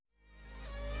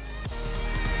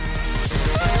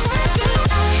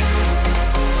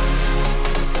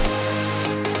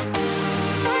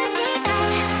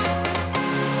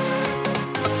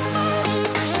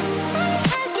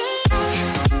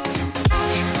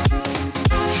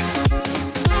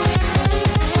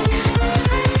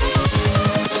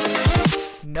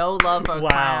love our Wow.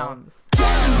 clowns.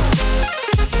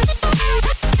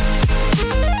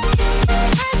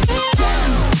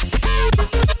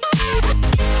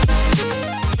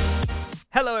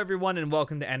 Hello, everyone, and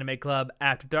welcome to Anime Club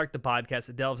After Dark, the podcast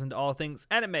that delves into all things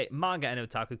anime, manga, and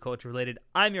otaku culture related.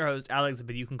 I'm your host, Alex,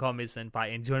 but you can call me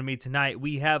Senpai. And joining me tonight,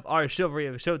 we have our chivalry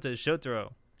of Shota,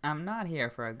 Shotaro. I'm not here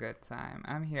for a good time.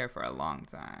 I'm here for a long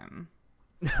time.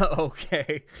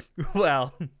 Okay,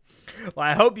 well,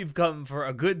 I hope you've come for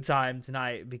a good time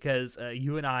tonight because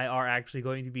you and I are actually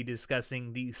going to be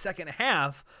discussing the second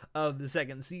half of the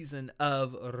second season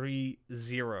of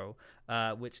Re:Zero,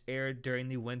 which aired during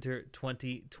the winter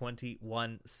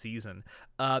 2021 season.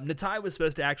 Natai was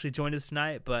supposed to actually join us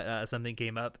tonight, but something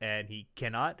came up and he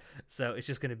cannot, so it's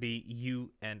just going to be you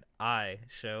and I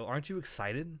show. Aren't you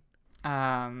excited?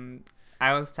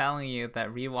 I was telling you that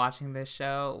rewatching this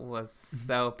show was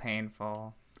so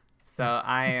painful. So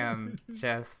I am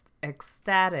just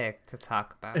ecstatic to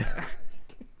talk about it.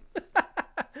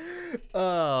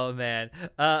 Oh man,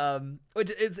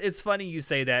 it's funny you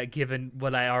say that given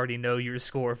what I already know your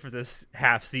score for this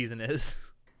half season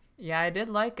is. Yeah, I did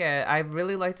like it. I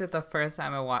really liked it the first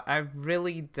time I watched. I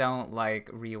really don't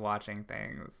like rewatching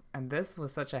things, and this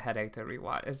was such a headache to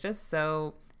rewatch. It's just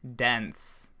so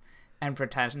dense and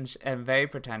pretentious and very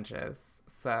pretentious.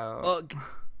 So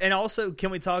and also,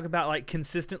 can we talk about like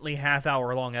consistently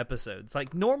half-hour long episodes?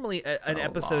 Like normally an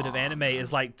episode of anime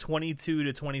is like 22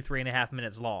 to 23 and a half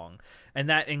minutes long,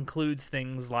 and that includes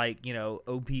things like, you know,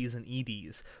 OPs and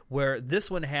EDs, where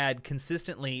this one had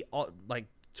consistently like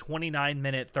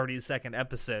 29-minute 30-second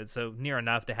episodes, so near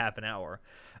enough to half an hour,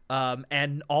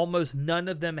 and almost none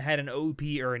of them had an OP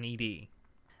or an ED.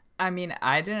 I mean,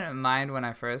 I didn't mind when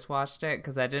I first watched it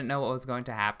because I didn't know what was going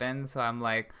to happen. So I'm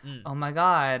like, oh my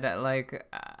God, like,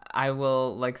 I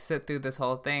will, like, sit through this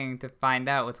whole thing to find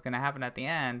out what's going to happen at the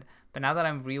end. But now that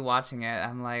I'm rewatching it,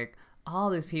 I'm like,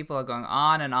 all these people are going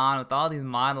on and on with all these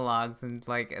monologues. And,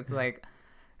 like,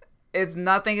 it's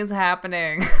nothing is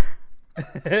happening.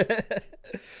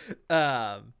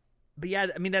 But yeah,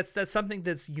 I mean, that's something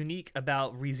that's unique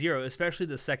about Re:Zero, especially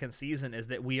the second season, is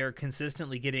that we are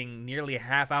consistently getting nearly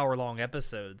half-hour long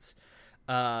episodes,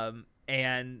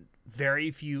 and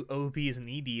very few OPs and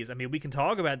EDs. I mean, we can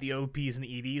talk about the OPs and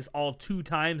EDs all 2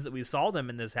 times that we saw them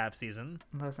in this half season.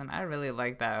 Listen, I really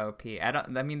like that OP.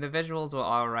 I mean, the visuals were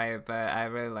all right, but I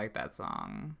really like that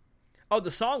song. Oh,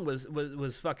 the song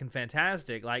was fucking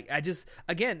fantastic. Like,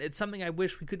 again, it's something I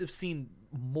wish we could have seen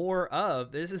more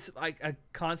of. This is like a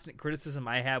constant criticism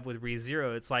I have with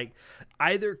Re:Zero. It's like,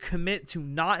 either commit to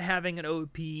not having an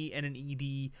OP and an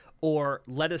ED, or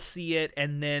let us see it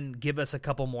and then give us a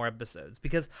couple more episodes.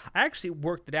 Because I actually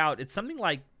worked it out. It's something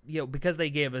like, you know, because they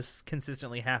gave us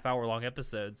consistently half-hour long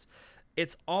episodes,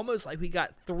 it's almost like we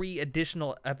got 3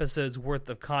 additional episodes worth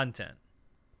of content.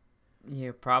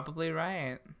 You're probably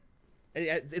right.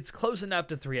 It's close enough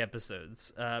to 3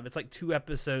 episodes. It's like 2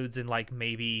 episodes in like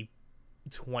maybe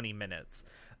 20 minutes,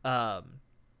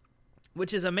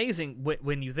 which is amazing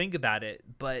when you think about it.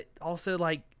 But also,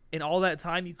 like, in all that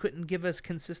time, you couldn't give us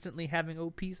consistently having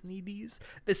OPs and EDs,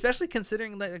 especially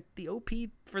considering that the OP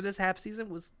for this half season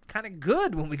was kind of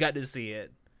good when we got to see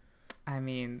it. I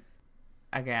mean,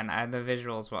 again, the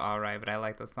visuals were all right, but I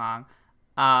like the song.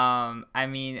 I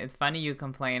mean, it's funny you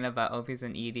complain about OPs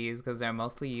and EDs because they're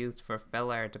mostly used for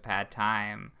filler to pad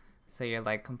time. So you're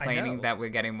like complaining that we're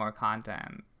getting more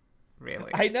content.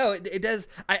 Really, I know it does.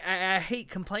 I hate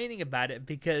complaining about it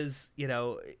because, you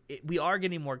know, we are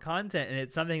getting more content, and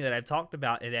it's something that I've talked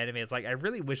about in anime. It's like, I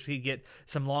really wish we could get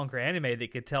some longer anime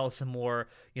that could tell some more,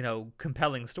 you know,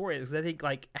 compelling stories. Because I think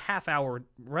like a half-hour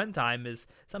runtime is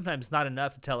sometimes not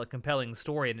enough to tell a compelling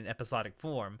story in an episodic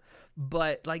form.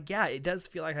 But like, yeah, it does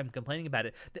feel like I'm complaining about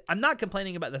it. I'm not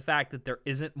complaining about the fact that there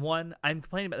isn't one. I'm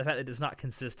complaining about the fact that it's not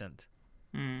consistent.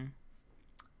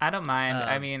 I don't mind.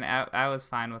 I mean, I was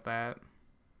fine with that.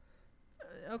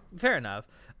 Fair enough.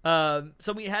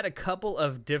 So we had a couple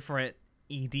of different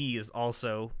EDs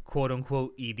also,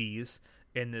 quote-unquote EDs,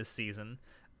 in this season.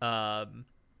 2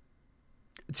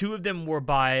 of them were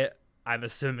by, I'm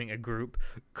assuming, a group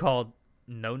called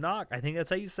No Knock. I think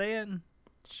that's how you say it.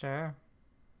 Sure.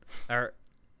 Or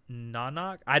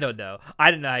Nanak? I don't know. I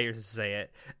don't know how you're supposed to say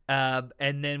it.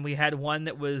 And then we had one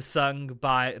that was sung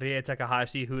by Rie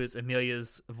Takahashi, who is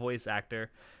Emilia's voice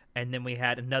actor. And then we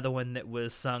had another one that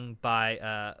was sung by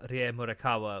Rie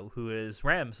Murakawa, who is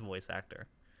Ram's voice actor.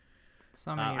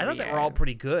 So many I thought they were all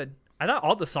pretty good. I thought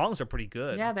all the songs were pretty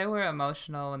good. Yeah, they were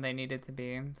emotional when they needed to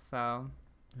be. So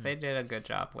they did a good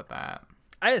job with that.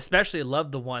 I especially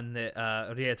loved the one that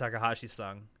Rie Takahashi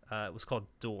sung. It was called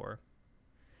Door.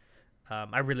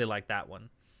 I really liked that one.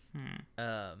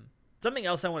 Something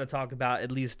else I want to talk about,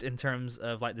 at least in terms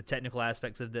of like the technical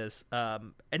aspects of this,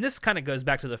 and this kind of goes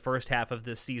back to the first half of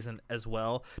this season as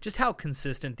well, just how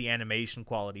consistent the animation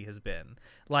quality has been.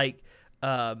 Like,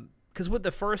 because with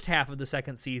the first half of the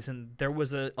second season, there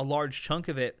was a large chunk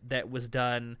of it that was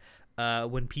done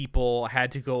when people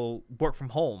had to go work from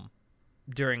home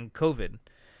during COVID.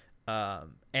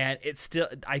 And it's still,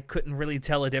 I couldn't really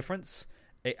tell a difference.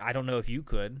 I don't know if you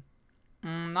could.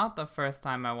 Not the first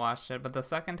time I watched it, but the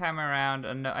second time around,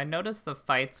 I noticed the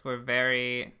fights were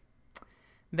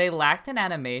they lacked an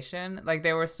animation. Like,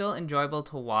 they were still enjoyable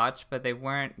to watch, but they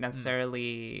weren't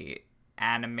necessarily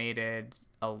animated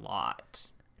a lot,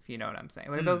 if you know what I'm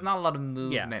saying. Like, there was not a lot of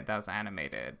movement that was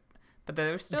animated, but they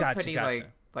were still pretty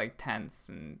like tense,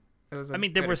 and it was. They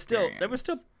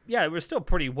were still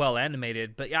pretty well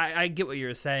animated, but yeah, I get what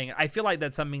you're saying. I feel like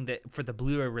that's something that for the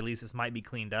Blu-ray releases might be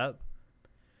cleaned up.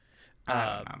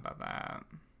 I don't know about that.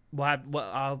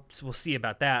 We'll see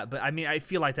about that. But I mean, I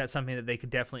feel like that's something that they could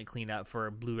definitely clean up for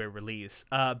a Blu-ray release.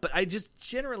 But I just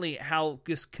generally how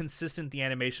just consistent the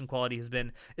animation quality has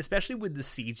been, especially with the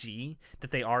CG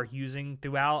that they are using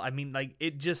throughout. I mean, like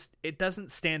it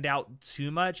doesn't stand out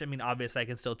too much. I mean, obviously I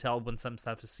can still tell when some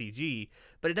stuff is CG,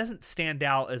 but it doesn't stand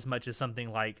out as much as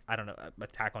something like, I don't know,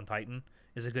 Attack on Titan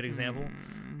is a good example.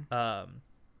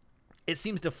 It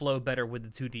seems to flow better with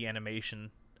the 2D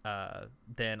animation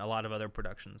than a lot of other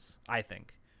productions, I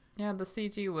think. Yeah, the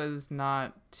CG was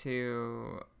not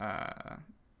too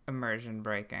immersion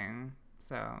breaking,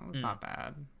 so it was not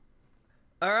bad.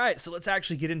 All right, so let's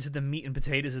actually get into the meat and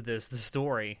potatoes of the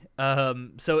story.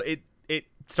 So it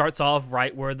starts off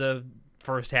right where the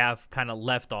first half kind of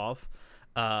left off,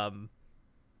 and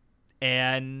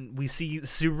we see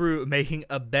Subaru making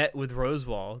a bet with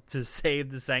Roswaal to save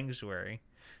the sanctuary.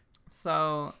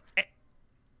 So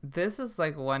this is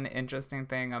like one interesting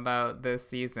thing about this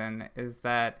season is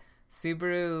that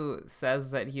Subaru says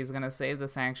that he's going to save the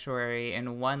sanctuary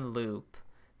in one loop.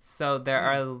 So there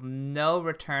are no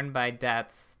return by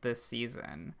deaths this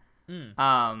season.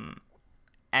 And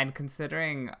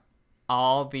considering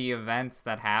all the events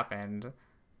that happened,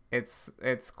 it's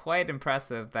quite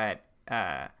impressive that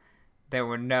there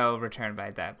were no return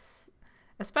by deaths.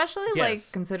 Especially like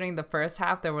considering the first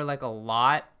half there were like a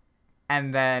lot,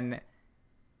 and then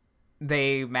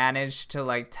they managed to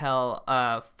like tell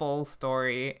a full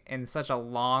story in such a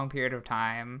long period of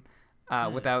time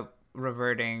without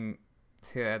reverting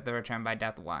to the return by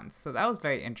death once. So that was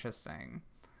very interesting.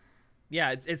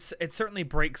 Yeah, it certainly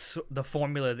breaks the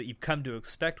formula that you've come to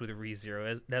expect with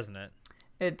ReZero, doesn't it?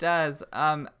 It does.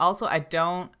 Also, I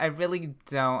really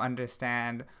don't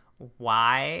understand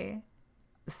why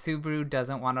Subaru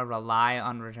doesn't want to rely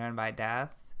on return by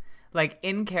death. Like,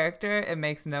 in character, it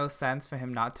makes no sense for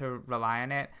him not to rely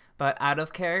on it. But out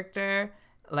of character,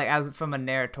 like, as from a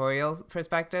narratorial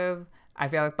perspective, I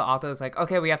feel like the author is like,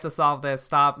 okay, we have to solve this.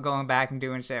 Stop going back and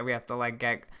doing shit. We have to, like,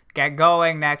 get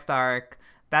going next arc.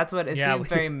 That's what it seems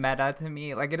very meta to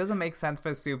me. Like, it doesn't make sense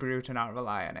for Subaru to not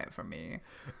rely on it for me.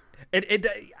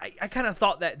 I kind of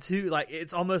thought that, too. Like,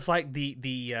 it's almost like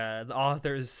the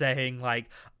author is saying, like,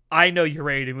 I know you're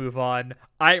ready to move on.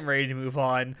 I'm ready to move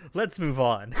on. Let's move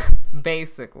on.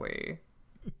 Basically.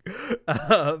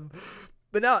 But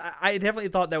no, I definitely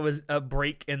thought that was a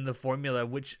break in the formula,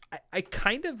 which I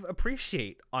kind of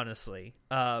appreciate, honestly.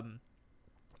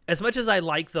 As much as I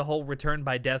like the whole return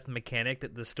by death mechanic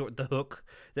that the hook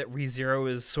that ReZero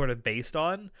is sort of based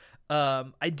on,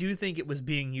 I do think it was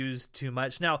being used too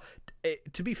much. Now,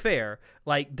 to be fair,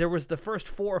 like there was the first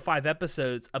 4 or 5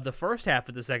 episodes of the first half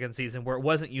of the second season where it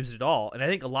wasn't used at all, and I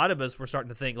think a lot of us were starting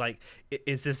to think like,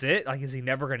 is this it? Like, is he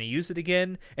never going to use it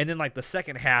again? And then like the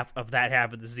second half of that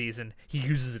half of the season, he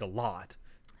uses it a lot.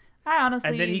 And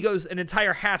then he goes an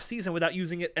entire half season without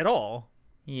using it at all.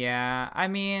 Yeah, I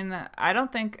mean, I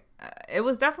don't think it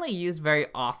was definitely used very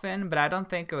often, but I don't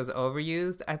think it was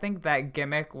overused. I think that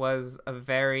gimmick was a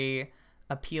very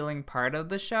appealing part of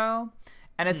the show.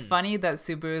 And it's funny that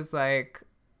Subaru's like,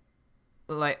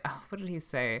 what did he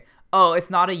say? Oh, it's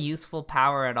not a useful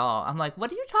power at all. I'm like,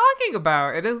 what are you talking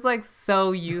about? It is like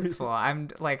so useful. I'm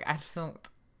like,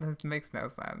 it makes no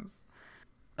sense.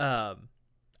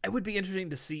 It would be interesting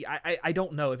to see. I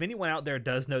don't know if anyone out there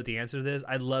does know the answer to this.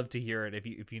 I'd love to hear it.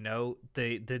 If you know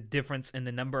the difference in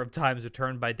the number of times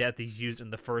return by death he's used in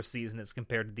the first season as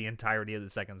compared to the entirety of the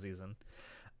second season.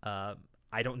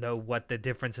 I don't know what the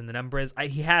difference in the number is.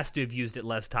 He has to have used it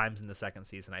less times in the second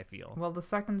season, I feel. Well, the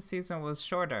second season was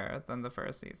shorter than the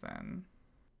first season.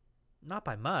 Not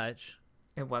by much.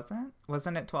 It wasn't?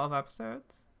 Wasn't it 12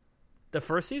 episodes? The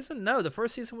first season? No, the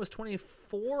first season was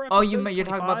 24 episodes. Oh, you're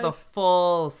talking about the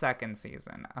full second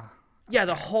season. Yeah,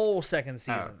 the whole second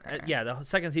season. Okay. Yeah, the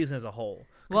second season as a whole.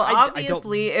 Well,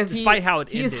 obviously, if despite how it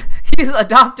ended, he's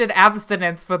adopted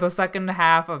abstinence for the second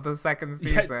half of the second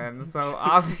season, so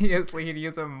obviously he'd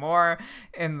use it more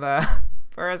in the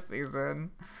first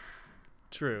season.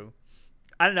 True.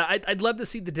 I don't know. I'd love to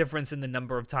see the difference in the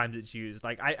number of times it's used.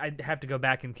 Like, I'd have to go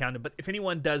back and count it. But if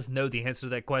anyone does know the answer to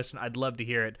that question, I'd love to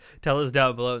hear it. Tell us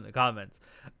down below in the comments.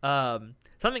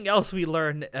 Something else we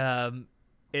learned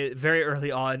very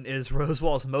early on is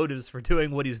Roswaal's motives for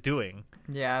doing what he's doing.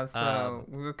 Yeah, so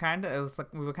we were kind of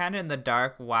in the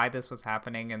dark why this was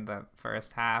happening in the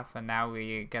first half, and now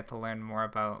we get to learn more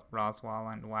about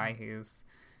Roswaal and why he's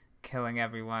killing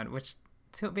everyone, which,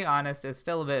 to be honest, is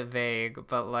still a bit vague,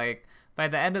 but like by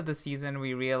the end of the season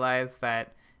we realize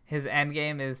that his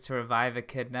endgame is to revive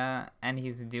Echidna, and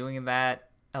he's doing that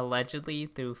allegedly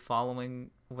through following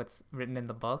what's written in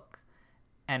the book,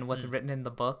 and what's written in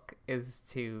the book is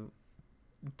to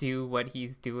do what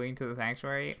he's doing to the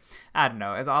sanctuary. I don't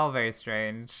know, it's all very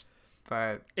strange,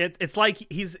 but it's like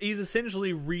he's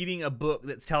essentially reading a book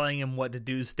that's telling him what to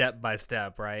do step by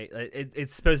step, right?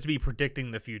 It's supposed to be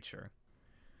predicting the future.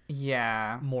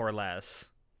 Yeah, more or less.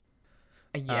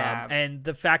 Yeah. And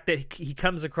the fact that he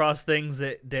comes across things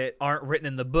that aren't written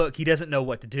in the book, he doesn't know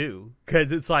what to do,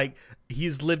 because it's like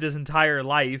he's lived his entire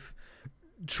life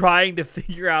trying to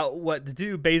figure out what to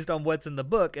do based on what's in the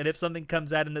book, and if something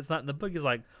comes at him that's not in the book, he's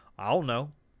like, I don't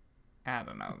know,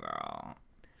 girl.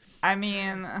 I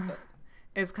mean,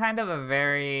 it's kind of a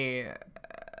very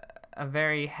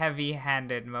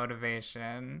heavy-handed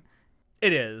motivation.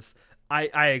 It is. I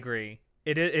agree.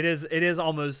 It is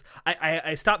almost.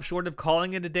 I stopped short of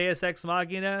calling it a Deus Ex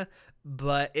Machina,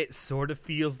 but it sort of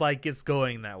feels like it's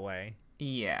going that way.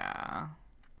 Yeah.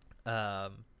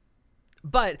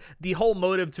 But the whole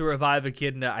motive to revive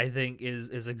Echidna, I think,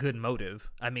 is a good motive.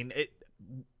 I mean,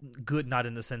 good not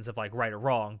in the sense of like right or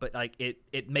wrong, but like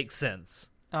it makes sense.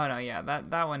 Oh no, yeah,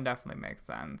 that one definitely makes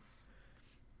sense.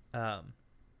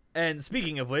 And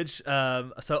speaking of which,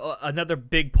 so another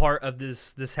big part of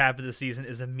this half of the season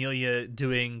is Amelia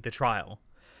doing the trial,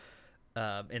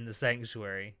 in the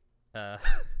sanctuary.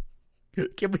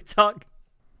 Can we talk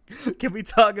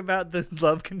about the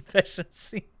love confession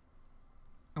scene?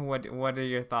 What are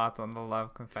your thoughts on the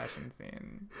love confession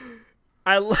scene?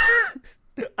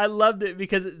 I loved it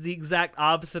because it's the exact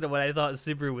opposite of what I thought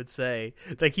Subaru would say.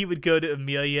 Like, he would go to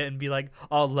Amelia and be like,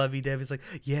 all lovey-dovey. He's like,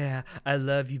 yeah, I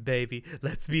love you, baby.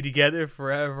 Let's be together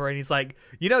forever. And he's like,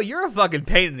 you're a fucking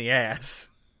pain in the ass.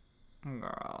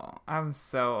 Girl, I'm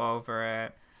so over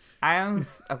it.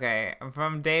 Okay,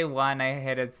 from day one, I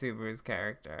hated Subaru's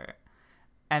character.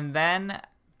 And then,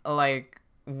 like,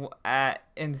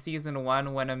 in season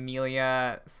 1, when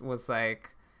Amelia was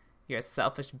like, you're a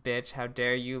selfish bitch, how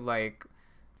dare you, like,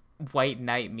 white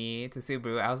knight me to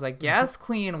Subaru, I was like, yes,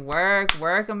 queen,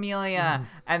 work Amelia.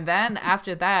 And then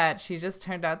after that, she just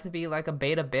turned out to be like a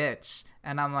beta bitch,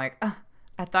 and I'm like,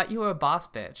 I thought you were a boss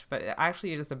bitch, but actually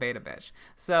you're just a beta bitch.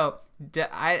 So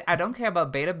I don't care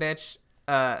about beta bitch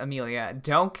Amelia,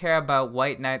 don't care about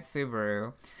white knight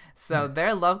Subaru. So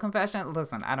their love confession,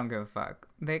 listen, I don't give a fuck,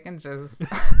 they can just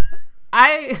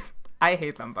I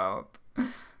hate them both.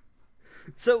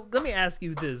 So let me ask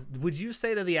you this. Would you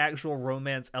say that the actual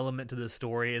romance element to the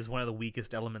story is one of the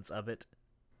weakest elements of it?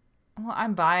 Well,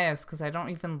 I'm biased because I don't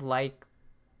even like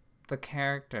the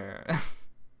character.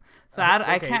 So okay.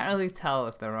 I can't really tell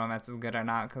if the romance is good or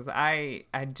not, because I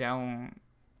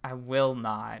will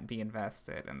not be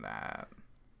invested in that.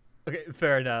 Okay,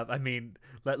 fair enough. I mean,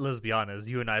 let's be honest.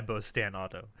 You and I both stan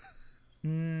Otto.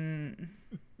 Not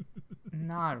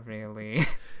really.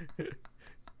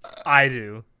 I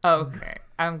do. Okay,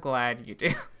 I'm glad you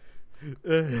do.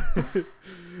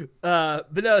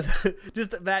 But no,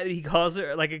 just the fact that he calls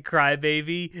her like a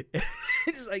crybaby.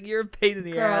 It's like, you're a pain in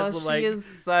the ass. Girl, Like, she is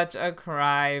such a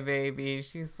crybaby.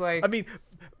 She's like, I mean,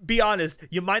 be honest.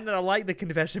 You might not like the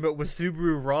confession, but was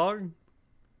Subaru wrong?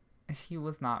 He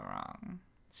was not wrong.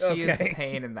 She is a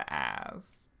pain in the ass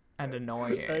and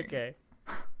annoying. Okay.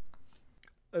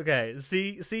 Okay.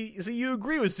 See, you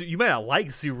agree with you might not like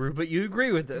Subaru, but you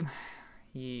agree with him.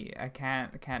 I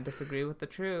can't disagree with the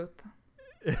truth.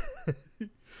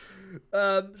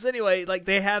 So anyway, like,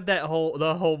 they have the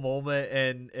whole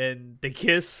moment and they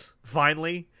kiss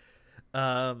finally.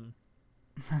 It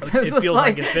feels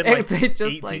like it's been like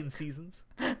 18 seasons.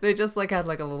 They just like had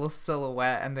like a little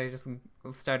silhouette and they just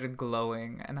started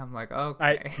glowing, and I'm like,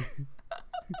 okay.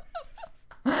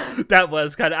 That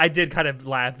was I did kind of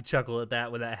laugh, chuckle at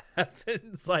that when that happened.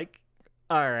 It's like,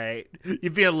 all right,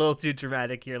 you're being a little too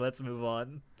dramatic here. Let's move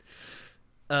on.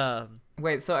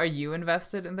 Wait, so are you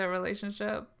invested in their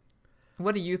relationship?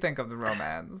 What do you think of the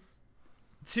romance?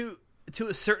 To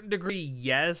a certain degree,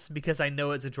 yes, because I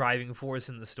know it's a driving force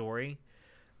in the story.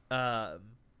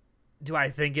 Do I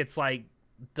think it's like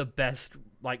the best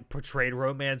like portrayed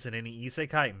romance in any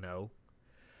isekai? No.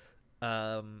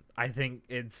 I think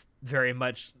it's very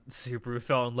much Subaru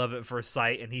fell in love at first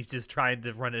sight, and he's just trying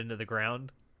to run it into the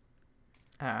ground.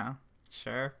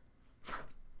 Sure.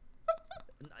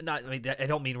 Not, I mean, I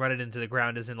don't mean run it into the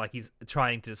ground as in like he's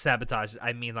trying to sabotage it.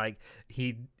 I mean like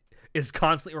he is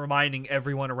constantly reminding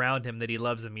everyone around him that he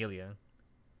loves Emilia.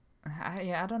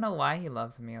 I don't know why he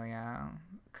loves Emilia,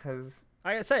 because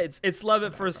like I say, it's love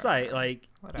at first sight. Like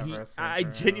I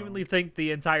genuinely think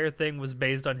the entire thing was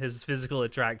based on his physical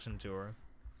attraction to her.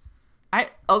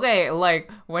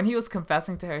 Like when he was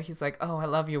confessing to her, he's like, "Oh, I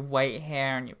love your white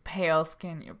hair and your pale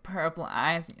skin, your purple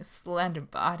eyes, and your slender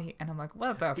body." And I'm like,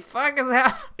 "What the fuck is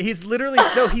that?" He's literally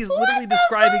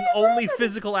describing only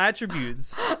physical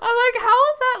attributes. I'm like, how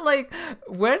is that like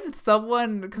when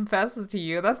someone confesses to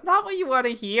you? That's not what you want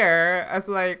to hear. It's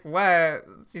like, what?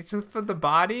 It's just for the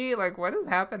body? Like, what is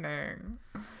happening?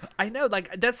 I know,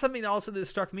 like that's something also that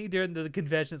struck me during the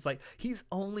convention. It's like he's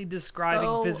only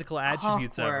describing physical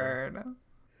attributes awkward.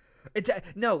 of her.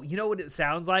 No, you know what it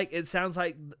sounds like? It sounds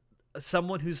like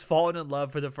someone who's fallen in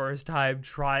love for the first time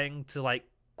trying to like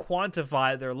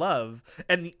quantify their love,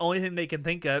 and the only thing they can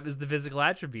think of is the physical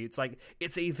attributes. Like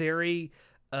it's a very,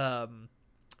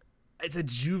 it's a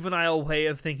juvenile way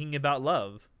of thinking about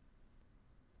love.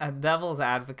 A devil's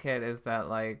advocate is that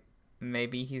like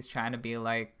maybe he's trying to be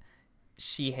like,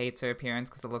 she hates her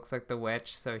appearance because it looks like the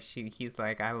witch, so he's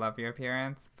like, I love your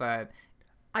appearance, but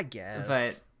I guess,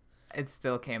 but it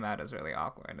still came out as really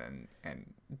awkward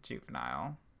and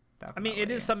juvenile. Definitely. I mean,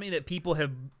 it is something that people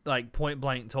have like point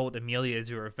blank told Emilia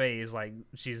to her face, like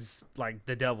she's like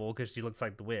the devil because she looks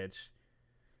like the witch.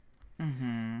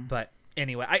 Mm-hmm. But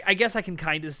anyway, I guess I can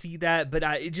kind of see that, but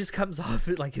it just comes off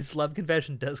like his love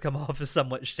confession does come off as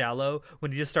somewhat shallow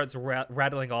when he just starts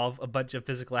rattling off a bunch of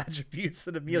physical attributes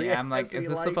that Emilia. Yeah, I'm like, is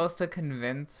this supposed to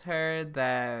convince her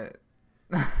that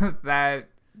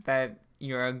that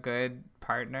you're a good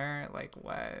partner? Like,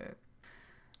 what?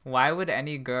 Why would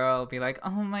any girl be like, oh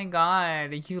my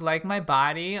god, you like my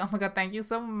body? Oh my god, thank you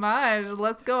so much.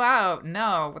 Let's go out.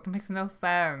 No, that makes no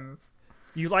sense.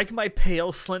 You like my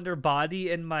pale, slender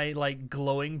body and my, like,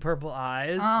 glowing purple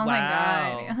eyes? Oh, wow. my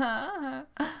God.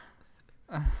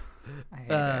 I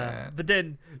hate it. But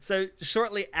then, so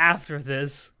shortly after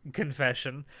this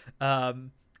confession,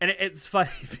 and it's funny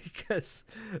because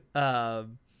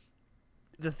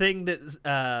the thing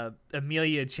that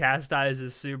Emilia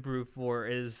chastises Subaru for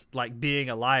is like being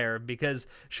a liar, because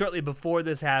shortly before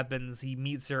this happens, he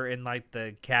meets her in like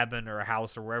the cabin or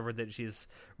house or wherever that she's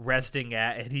resting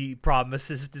at, and he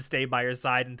promises to stay by her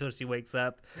side until she wakes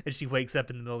up, and she wakes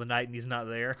up in the middle of the night and he's not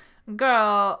there.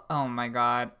 Girl, oh my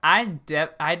god.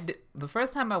 The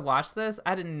first time I watched this,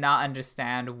 I did not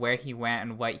understand where he went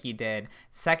and what he did.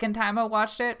 Second time I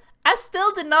watched it, I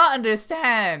still did not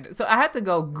understand. So I had to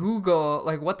go Google,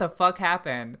 like, what the fuck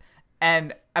happened.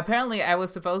 And apparently I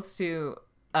was supposed to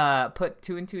put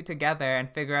two and two together and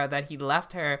figure out that he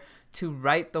left her to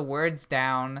write the words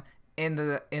down in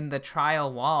the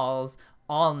trial walls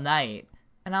all night.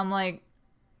 And I'm like,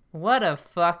 what a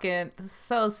fucking...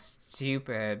 so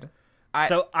stupid.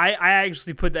 So I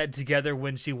actually put that together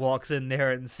when she walks in there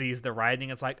and sees the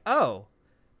writing. It's like, oh,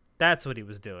 that's what he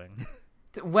was doing.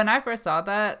 When I first saw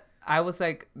that, I was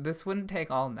like, this wouldn't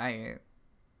take all night.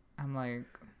 I'm like...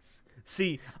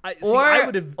 I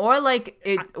would have... Or like,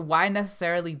 why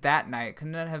necessarily that night?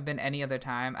 Couldn't it have been any other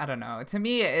time? I don't know. To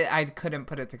me, I couldn't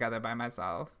put it together by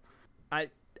myself.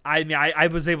 I mean, I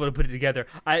was able to put it together.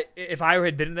 If I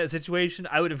had been in that situation,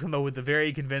 I would have come up with a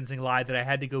very convincing lie that I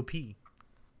had to go pee.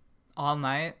 All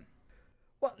night?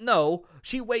 Well, no.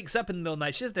 She wakes up in the middle of the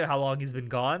night. She doesn't know how long he's been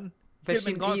gone. But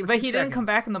he didn't come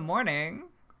back in the morning.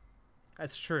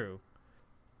 That's true.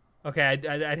 Okay,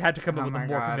 I'd have to come up with a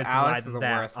more convincing lie than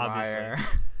that, obviously.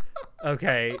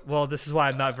 Okay, well, this is why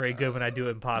I'm not very good when I do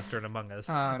Imposter and Among Us.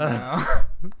 Oh,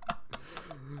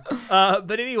 no.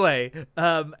 But anyway,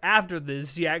 after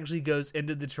this, she actually goes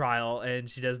into the trial, and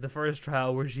she does the first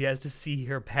trial where she has to see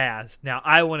her past. Now,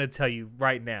 I want to tell you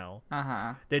right now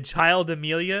that child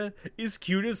Emilia is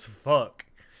cute as fuck.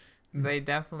 They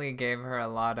definitely gave her a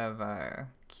lot of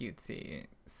cutesy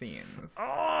scenes.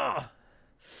 Oh,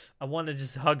 I want to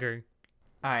just hug her.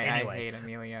 I hate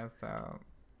Emilia, so...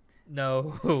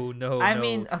 No. I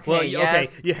mean, okay, well, yes.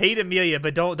 Okay, you hate Emilia,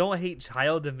 but don't hate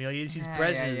child Emilia. She's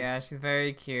precious. Yeah, she's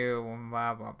very cute.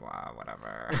 Blah blah blah.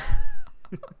 Whatever.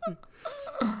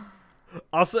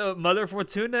 Also, Mother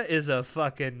Fortuna is a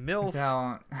fucking MILF.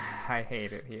 Don't. I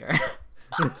hate it here.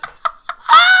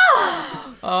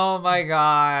 Oh my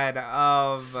god.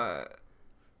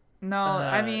 No,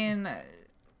 I mean,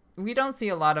 we don't see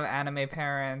a lot of anime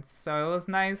parents, so it was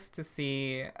nice to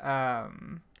see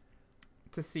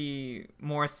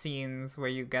more scenes where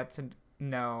you get to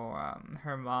know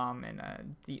her mom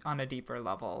on a deeper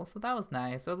level. So that was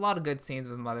nice. There was a lot of good scenes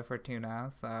with Mother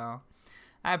Fortuna, so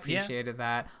I appreciated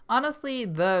that. Honestly,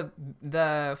 the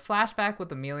flashback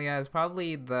with Amelia is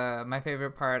probably my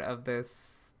favorite part of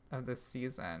this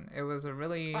season. It was a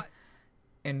really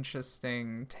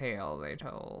interesting tale they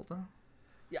told.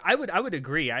 Yeah, I would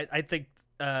agree. I think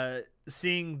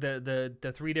seeing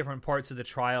the three different parts of the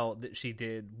trial that she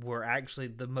did were actually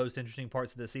the most interesting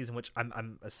parts of the season, which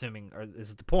I'm assuming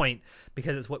is the point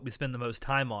because it's what we spend the most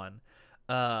time on.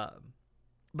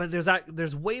 But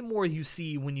there's way more you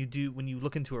see when you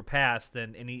look into her past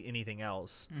than anything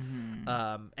else. Mm-hmm.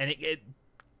 And it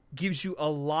gives you a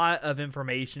lot of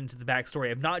information to the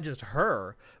backstory of not just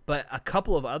her, but a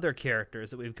couple of other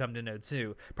characters that we've come to know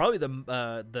too. Probably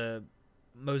the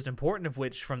most important of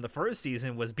which from the first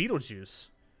season was Beetlejuice.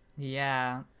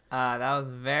 Yeah, that was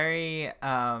very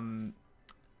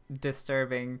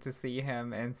disturbing to see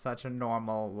him in such a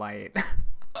normal light.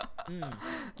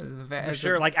 For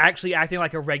sure, like actually acting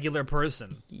like a regular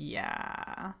person.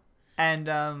 Yeah. And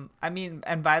I mean,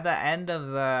 and by the end of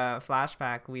the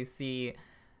flashback we see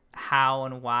how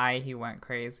and why he went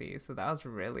crazy, so that was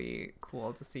really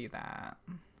cool to see that.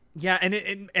 Yeah, and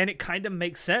it kind of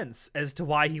makes sense as to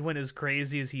why he went as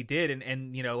crazy as he did,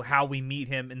 and you know how we meet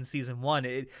him in season 1.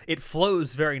 It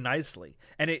flows very nicely,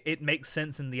 and it makes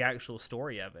sense in the actual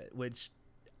story of it, which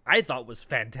I thought was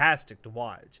fantastic to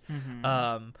watch.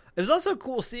 Mm-hmm. It was also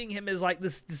cool seeing him as like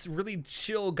this really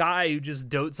chill guy who just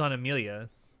dotes on Amelia.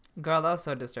 Girl, that was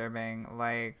so disturbing.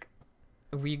 Like,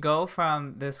 we go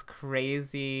from this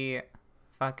crazy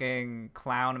fucking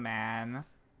clown man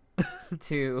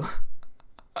to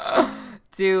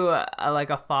like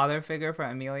a father figure for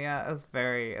Amelia.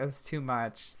 It was too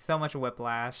much. So much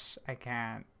whiplash. I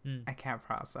can't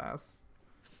process.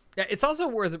 Yeah, it's also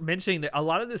worth mentioning that a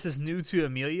lot of this is new to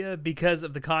Amelia because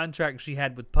of the contract she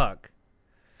had with Puck.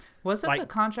 Was it like, the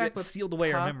contract with sealed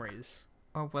away her memories?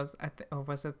 Or was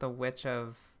it the Witch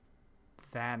of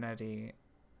Vanity?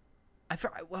 I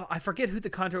forget who the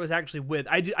contract was actually with.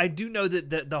 I do know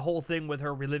that the whole thing with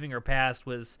her reliving her past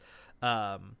was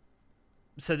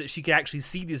so that she could actually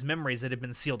see these memories that had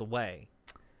been sealed away.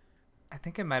 I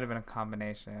think it might have been a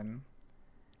combination.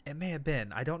 It may have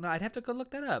been. I don't know. I'd have to go look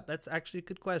that up. That's actually a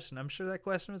good question. I'm sure that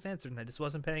question was answered, and I just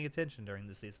wasn't paying attention during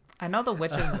the season. I know the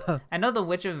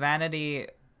Witch of Vanity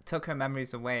took her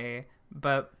memories away,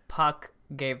 but Puck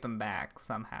gave them back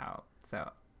somehow. So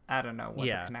I don't know what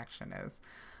the connection is.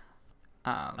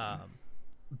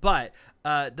 But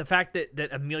the fact that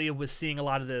Amelia was seeing a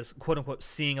lot of this, quote unquote,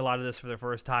 seeing a lot of this for the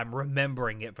first time,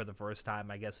 remembering it for the first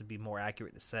time, I guess would be more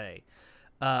accurate to say.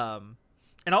 And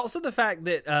also the fact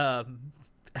that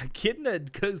Echidna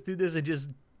goes through this and just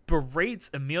berates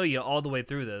Amelia all the way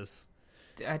through this.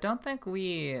 I don't think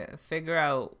we figure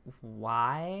out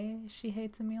why she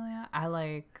hates Amelia.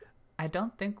 I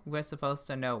don't think we're supposed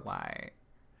to know why.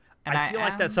 And I feel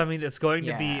like that's something that's going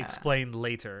to be explained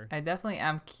later. I definitely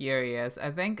am curious.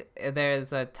 I think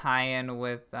there's a tie-in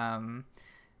with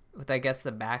I guess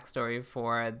the backstory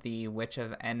for the Witch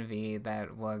of Envy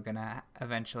that we're gonna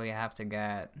eventually have to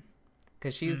get.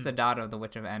 Because she's the daughter of the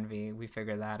Witch of Envy. We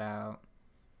figured that out.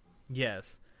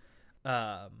 Yes.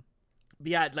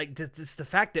 Yeah, like it's the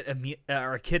fact that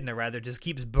Echidna rather just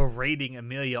keeps berating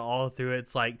Amelia all through.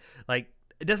 It's like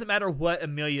it doesn't matter what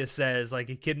Amelia says. Like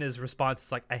Echidna's response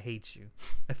is like, "I hate you.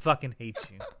 I fucking hate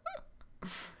you.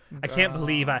 I can't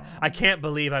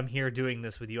believe I'm here doing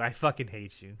this with you. I fucking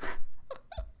hate you."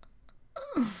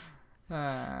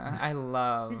 I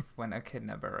love when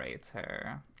Echidna berates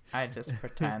her. I just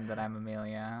pretend that I'm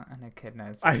Amelia and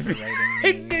Echidna is just berating me.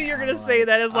 I knew you were gonna say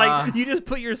that. It's like you just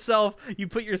put yourself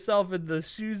in the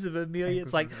shoes of Amelia.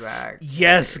 It's like,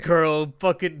 yes, girl,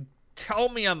 fucking tell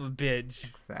me I'm a bitch.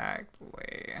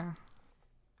 Exactly.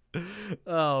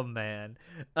 Oh man.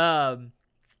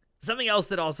 Something else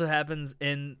that also happens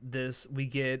in this, we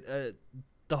get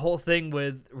the whole thing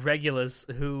with Regulus,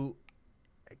 who,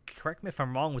 correct me if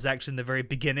I'm wrong, was actually in the very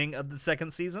beginning of the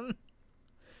second season.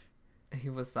 He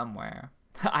was somewhere.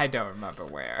 I don't remember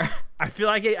where. I feel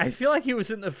like he was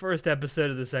in the first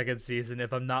episode of the second season,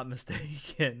 if I'm not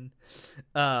mistaken.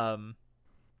 I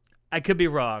could be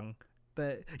wrong,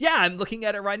 but yeah, I'm looking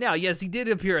at it right now. Yes, he did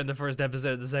appear in the first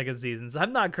episode of the second season. So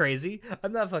I'm not crazy.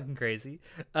 I'm not fucking crazy.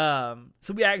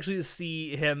 So we actually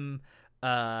see him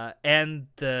and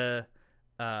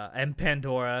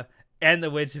Pandora and the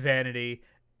Witch of Vanity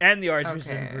and the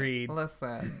Archbishop of Greed.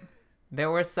 Listen. There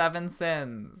were 7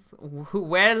 sins.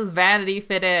 Where does vanity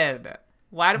fit in?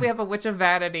 Why do we have a witch of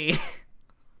vanity?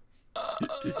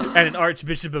 And an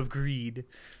archbishop of greed.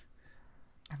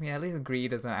 I mean, at least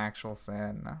greed is an actual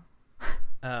sin.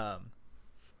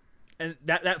 And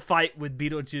that fight with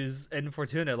Beetlejuice and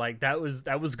Fortuna, like that was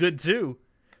good too.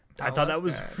 I thought that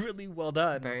was really well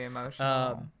done. Very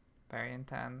emotional. Very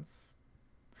intense.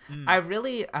 I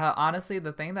really, honestly,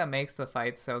 the thing that makes the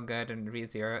fight so good in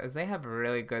ReZero is they have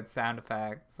really good sound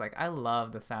effects. Like, I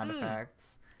love the sound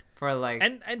effects for like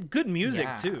and good music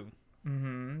too.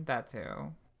 That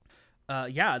too.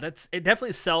 It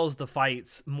definitely sells the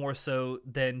fights more so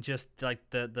than just like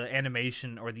the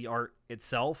animation or the art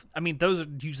itself. I mean, those are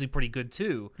usually pretty good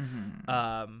too.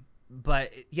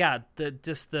 But yeah,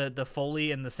 the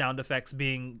Foley and the sound effects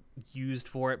being used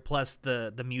for it, plus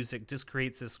the music, just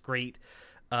creates this great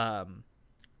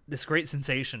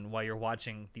sensation while you're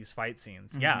watching these fight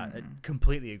scenes. Yeah, I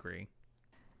completely agree.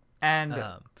 And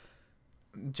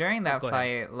during that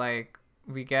fight, like,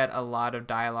 we get a lot of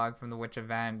dialogue from the Witch of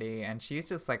Vanity, and she's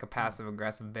just like a passive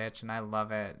aggressive bitch, and I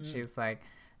love it. She's like,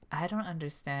 I don't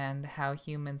understand how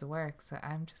humans work, so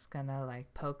I'm just gonna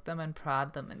like poke them and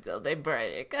prod them until they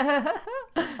break.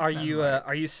 Are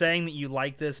you saying that you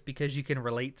like this because you can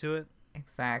relate to it?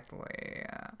 Exactly.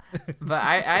 But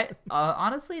I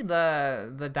honestly,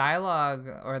 the dialogue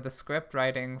or the script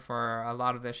writing for a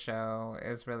lot of this show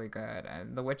is really good,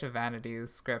 and the Witch of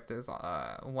Vanity's script is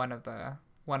one of the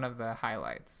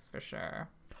highlights for sure.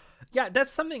 Yeah,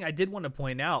 that's something I did want to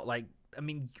point out. Like, I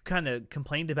mean, you kind of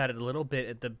complained about it a little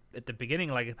bit at the beginning,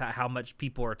 like about how much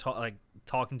people are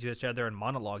talking to each other and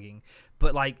monologuing,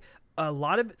 but like a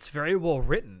lot of it's very well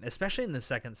written, especially in the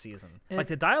second season. Like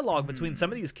the dialogue between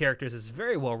some of these characters is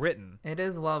very well written. It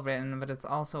is well written, but it's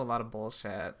also a lot of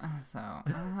bullshit. So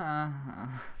a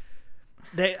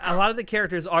lot of the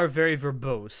characters are very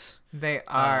verbose. They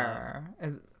are.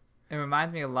 It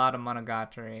reminds me a lot of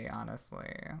Monogatari,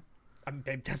 honestly.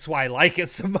 That's why I like it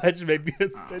so much. Maybe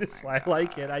that's why I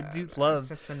like it. I do love. It's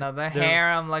just another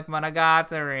harem like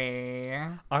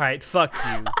Monogatari. All right, fuck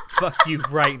you, fuck you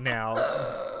right now.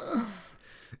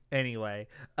 Anyway,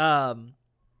 so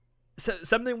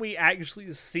something we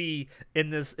actually see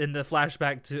in the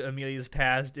flashback to Amelia's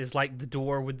past is like the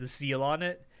door with the seal on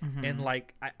it, and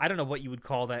like I don't know what you would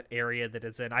call that area that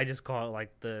it's in. I just call it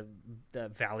like the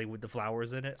valley with the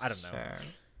flowers in it. I don't know,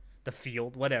 the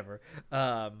field, whatever.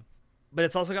 But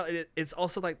it's also got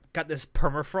this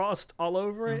permafrost all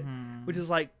over it, which is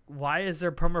like, why is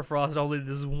there permafrost only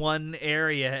this one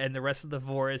area and the rest of the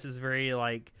forest is very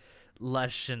like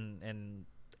lush and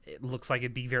it looks like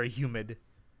it'd be very humid?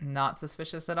 Not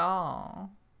suspicious at all.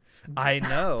 I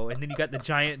know. And then you got the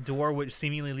giant door which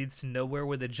seemingly leads to nowhere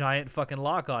with a giant fucking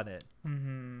lock on it.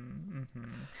 And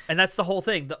that's the whole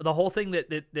thing. The whole thing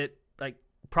that like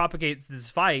propagates this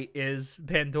fight is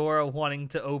Pandora wanting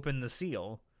to open the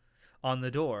seal on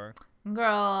the door.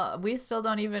 Girl, we still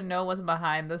don't even know what's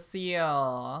behind the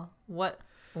seal. What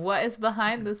is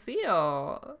behind the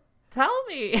seal? Tell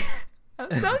me.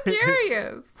 I'm so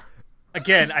curious.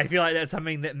 Again, I feel like that's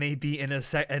something that may be in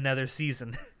another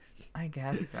season. I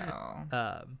guess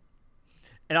so.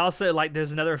 And also, like,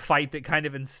 there's another fight that kind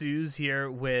of ensues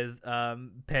here with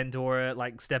Pandora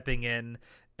like stepping in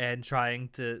and trying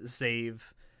to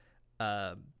save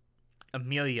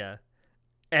Amelia.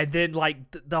 And then, like,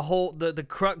 the whole the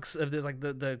crux of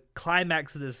the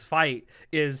climax of this fight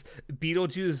is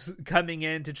Beetlejuice coming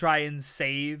in to try and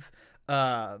save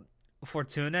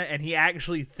Fortuna, and he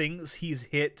actually thinks he's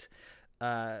hit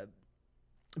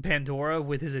Pandora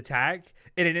with his attack,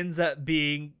 and it ends up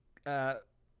being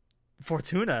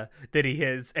Fortuna that he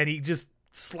hits, and he just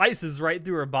slices right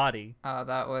through her body. Oh,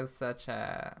 that was such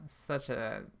an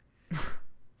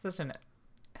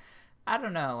I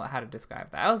don't know how to describe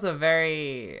that. That was a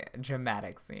very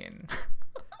dramatic scene.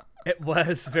 It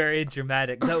was very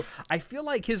dramatic. Though I feel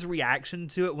like his reaction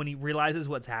to it when he realizes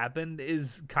what's happened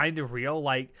is kind of real.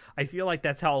 Like, I feel like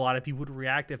that's how a lot of people would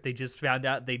react if they just found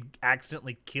out they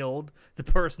accidentally killed the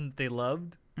person that they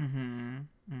loved. It's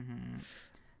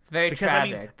very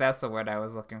tragic. I mean, that's the word I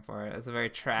was looking for. It's a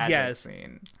very tragic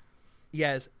scene.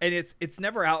 Yes, and it's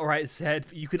never outright said.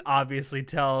 You can obviously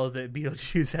tell that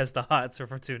Beetlejuice has the hots for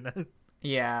Fortuna.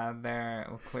 Yeah, they're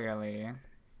clearly.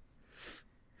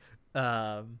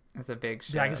 It's a big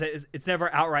show. Like I said, it's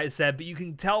never outright said, but you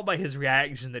can tell by his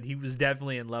reaction that he was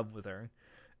definitely in love with her.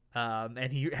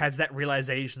 And he has that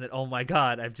realization that, oh my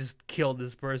God, I've just killed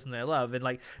this person that I love. And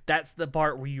like, that's the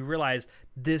part where you realize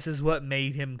this is what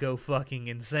made him go fucking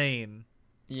insane.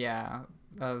 Yeah,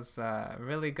 that was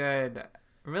really good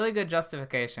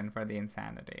justification for the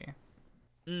insanity.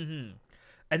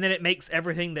 And then it makes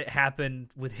everything that happened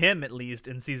with him, at least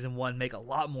in season 1, make a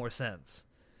lot more sense.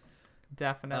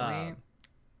 Definitely.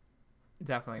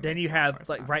 Then you have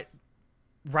like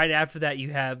right after that,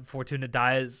 you have Fortuna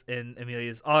dies in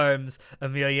Amelia's arms.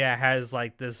 Amelia has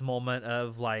like this moment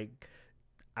of like,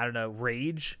 I don't know,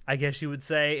 rage, I guess you would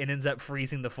say, and ends up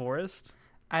freezing the forest.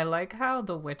 I like how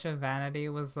the Witch of Vanity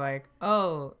was like,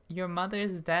 "Oh, your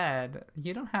mother's dead.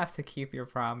 You don't have to keep your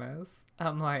promise."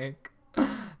 I'm like,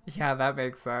 yeah, that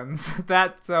makes sense.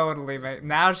 That totally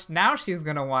makes... Now she's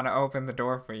gonna want to open the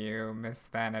door for you, Miss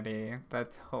Vanity. That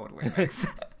totally makes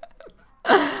sense.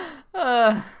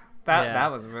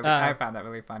 That was really... I found that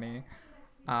really funny.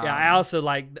 Yeah, I also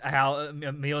like how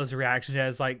Amelia's reaction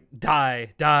is like,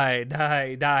 die, die,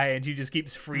 die, die, and she just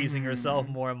keeps freezing herself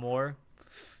more and more.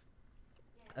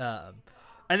 And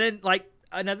then, like,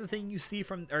 another thing you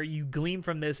glean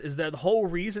from this is that the whole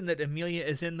reason that Amelia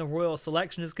is in the royal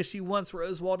selection is because she wants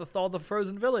Roswaal to thaw the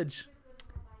frozen village.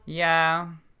 Yeah.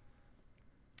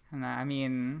 And I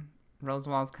mean,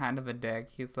 Roswaal's kind of a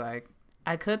dick. He's like,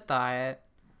 I could thaw it,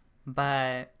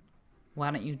 but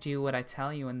why don't you do what I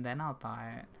tell you and then I'll thaw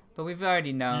it? But we've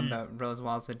already known that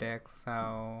Roswaal's a dick,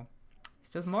 so he's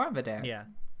just more of a dick. Yeah.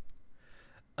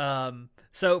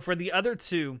 So for the other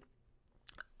two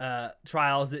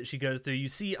trials that she goes through, you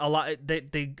see a lot.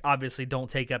 They obviously don't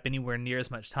take up anywhere near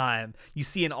as much time. You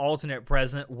see an alternate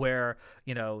present where,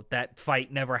 you know, that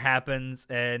fight never happens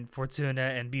and Fortuna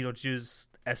and Beetlejuice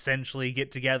essentially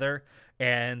get together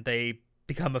and they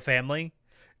become a family.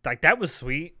 Like, that was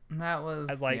sweet. That was,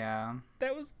 yeah.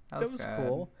 That was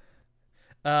cool.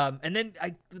 And then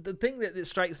the thing that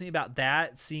strikes me about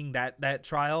seeing that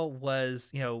trial was,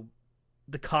 you know,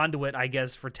 the conduit, I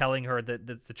guess, for telling her that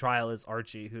the trial is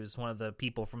Archie, who's one of the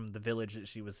people from the village that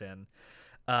she was in.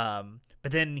 But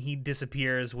then he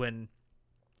disappears when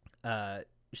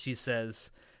she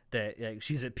says that, like,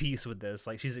 she's at peace with this.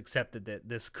 Like, she's accepted that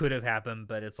this could have happened,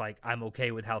 but it's like, I'm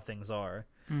okay with how things are.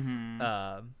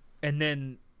 Mm-hmm. And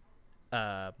then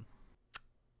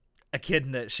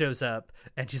Echidna shows up,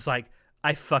 and she's like,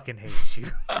 I fucking hate you.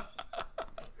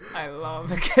 I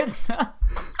love Echidna.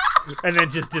 And then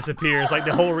just disappears. Like,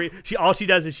 the whole all she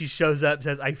does is she shows up,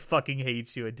 says, I fucking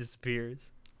hate you, and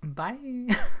disappears. Bye.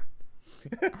 And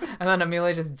then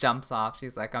Amelia just jumps off.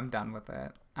 She's like, I'm done with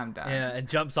it. I'm done. Yeah, and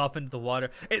jumps off into the water.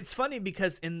 It's funny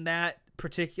because in that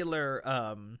particular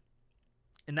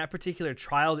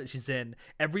trial that she's in,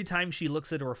 every time she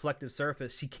looks at a reflective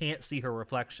surface, she can't see her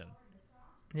reflection.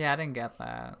 Yeah, I didn't get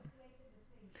that.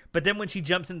 But then when she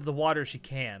jumps into the water, she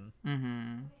can.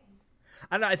 Mm-hmm.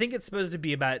 I don't know. I think it's supposed to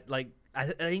be about, like, I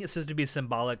think it's supposed to be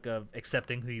symbolic of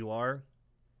accepting who you are.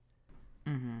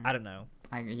 Mm-hmm. I don't know.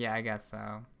 I guess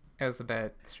so. It was a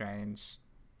bit strange.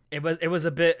 It was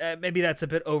a bit, maybe that's a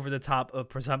bit over the top of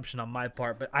presumption on my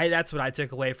part, but that's what I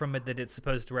took away from it, that it's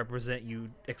supposed to represent you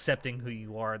accepting who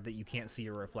you are, that you can't see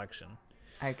your reflection.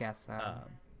 I guess so.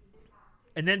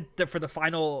 And then for the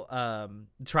final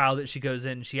trial that she goes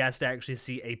in, she has to actually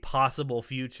see a possible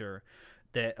future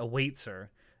that awaits her.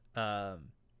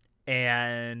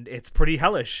 And it's pretty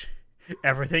hellish.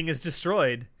 Everything is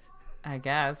destroyed. I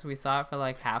guess we saw it for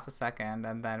like half a second,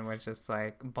 and then we're just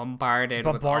like bombarded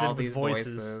with all these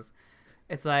voices.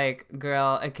 It's like,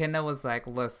 girl, Echidna was like,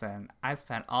 listen, I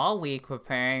spent all week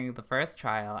preparing the first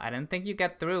trial. I didn't think you'd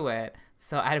get through it,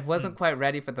 so I wasn't quite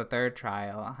ready for the third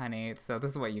trial, honey. So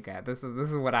this is what you get. This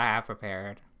is what I have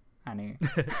prepared, honey.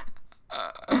 She's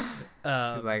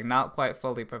like, not quite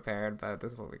fully prepared, but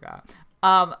this is what we got.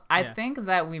 I think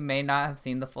that we may not have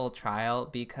seen the full trial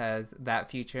because that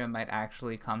future might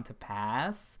actually come to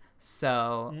pass.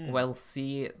 So we'll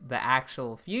see the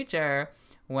actual future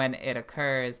when it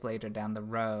occurs later down the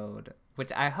road,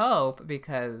 which I hope,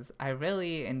 because I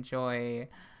really enjoy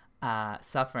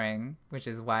suffering, which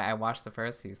is why I watched the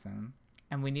first season.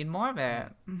 And we need more of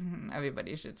it.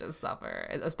 Everybody should just suffer,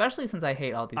 especially since I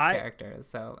hate all these characters.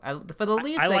 So for the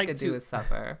least I could do is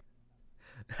suffer.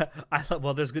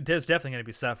 Well, there's definitely going to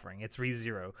be suffering. It's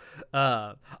ReZero.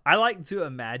 I like to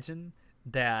imagine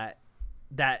that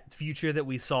future that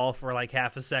we saw for like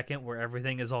half a second, where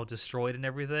everything is all destroyed and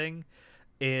everything,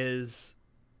 is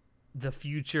the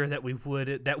future that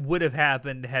would have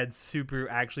happened had Subaru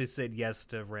actually said yes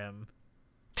to Rem.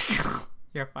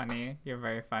 You're funny. You're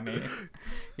very funny.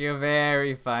 You're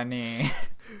very funny.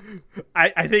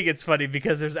 I think it's funny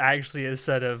because there's actually a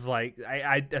set of, like,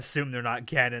 I assume they're not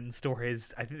canon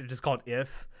stories. I think they're just called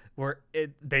If, where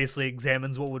it basically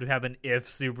examines what would have happened if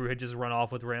Subaru had just run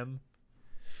off with Rem.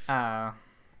 Well.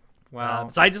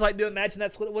 So I just like to imagine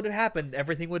that's what would have happened.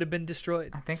 Everything would have been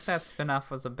destroyed. I think that spinoff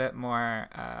was a bit more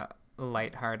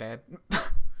lighthearted.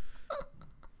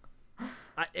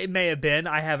 It may have been.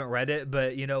 I haven't read it,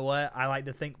 but you know what? I like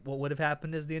to think what would have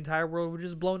happened is the entire world would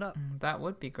just blown up. That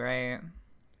would be great.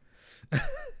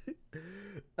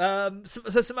 So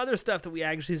some other stuff that we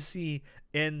actually see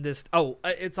in this. Oh,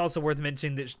 it's also worth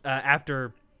mentioning that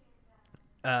after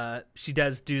she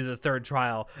does do the third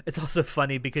trial, it's also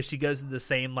funny because she goes to the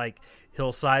same like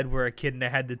hillside where Echidna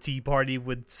had the tea party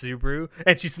with Subaru,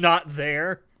 and she's not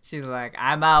there. She's like,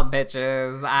 I'm out,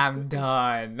 bitches. I'm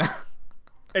done.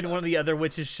 And one of the other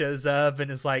witches shows up and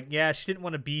is like, yeah, she didn't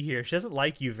want to be here. She doesn't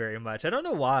like you very much. I don't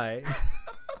know why.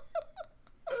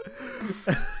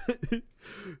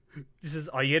 She says,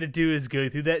 all you got to do is go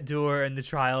through that door and the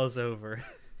trial is over.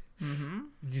 Mm-hmm.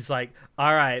 She's like,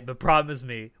 all right, but promise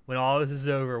me, when all this is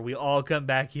over, we all come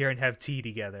back here and have tea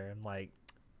together. I'm like,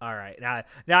 all right,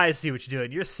 now I see what you're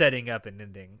doing. You're setting up an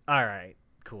ending. All right,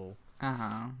 cool.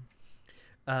 Uh-huh.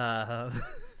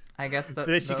 I guess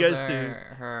then she goes through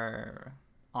her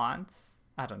aunts.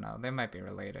 I don't know. They might be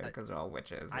related because they're all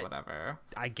witches, whatever.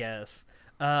 I guess.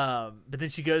 But then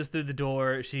she goes through the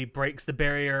door. She breaks the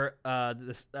barrier of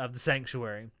the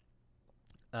sanctuary.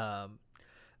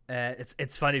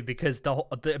 It's funny because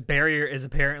the barrier is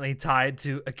apparently tied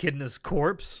to Echidna's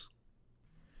corpse.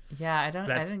 Yeah, I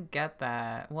didn't get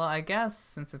that. Well, I guess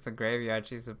since it's a graveyard,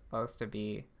 she's supposed to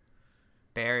be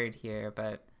buried here,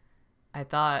 but I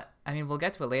thought, I mean, we'll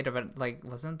get to it later, but like,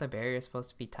 wasn't the barrier supposed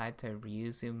to be tied to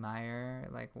Ryuzu Meyer?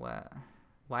 Like, what?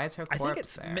 Why is her corpse there? I think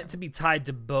it's meant to be tied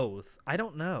to both. I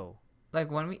don't know. Like,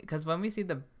 when we see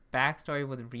the backstory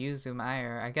with Ryuzu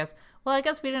Meyer, I guess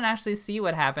we didn't actually see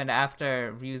what happened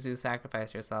after Ryuzu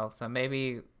sacrificed herself, so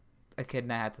maybe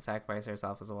Echidna had to sacrifice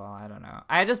herself as well. I don't know.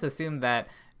 I just assumed that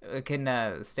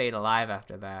Echidna stayed alive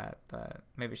after that, but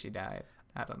maybe she died.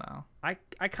 I don't know.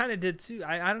 I kind of did too.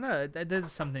 I don't know. That is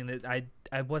something that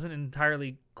I wasn't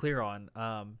entirely clear on.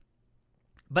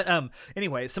 But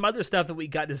anyway, some other stuff that we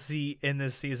got to see in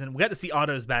this season. We got to see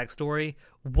Otto's backstory.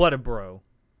 What a bro.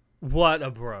 What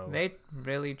a bro. They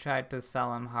really tried to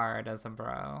sell him hard as a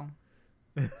bro.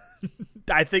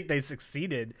 I think they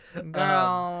succeeded.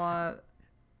 Girl,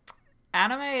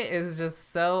 anime is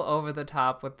just so over the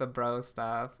top with the bro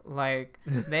stuff. Like,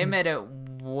 they made it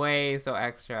way so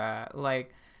extra.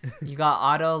 Like, you got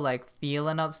Otto, like,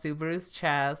 feeling up Subaru's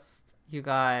chest. You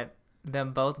got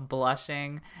them both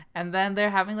blushing. And then they're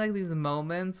having, like, these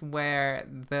moments where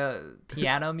the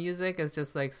piano music is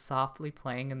just, like, softly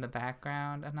playing in the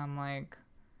background. And I'm like...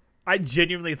 I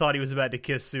genuinely thought he was about to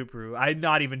kiss Subaru. I'm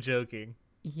not even joking.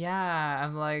 Yeah,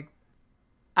 I'm like...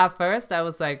 At first, I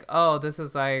was like, oh, this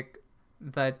is, like...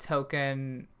 the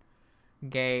token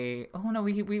gay, oh no,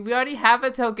 we already have a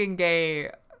token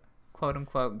gay, quote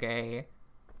unquote gay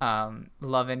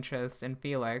love interest in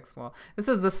Felix. Well, this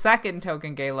is the second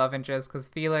token gay love interest because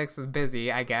Felix is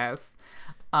busy, I guess.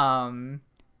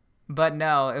 But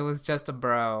no, it was just a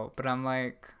bro. But I'm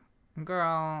like,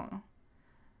 girl,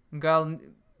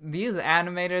 these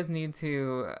animators need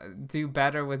to do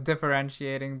better with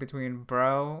differentiating between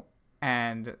bro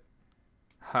and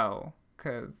hoe,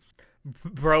 because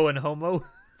bro and homo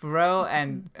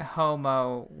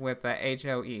with the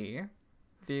HOE,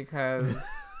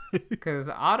 because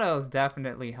Otto's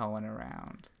definitely hoeing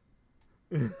around.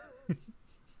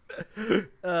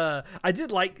 I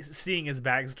did like seeing his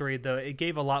backstory though. It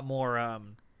gave a lot more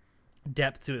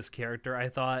depth to his character, I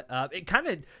thought. It kind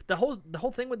of the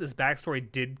whole thing with this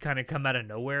backstory did kind of come out of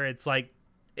nowhere. It's like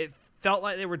it felt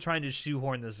like they were trying to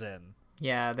shoehorn this in.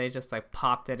 Yeah, they just like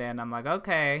popped it in. I'm like,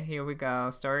 okay, here we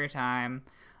go, story time.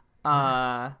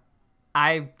 I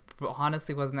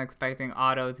honestly wasn't expecting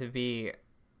Otto to be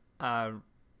a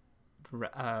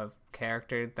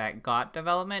character that got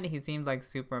development. He seemed like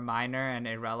super minor and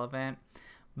irrelevant,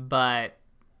 but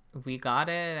we got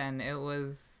it, and it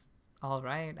was all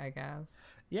right, I guess.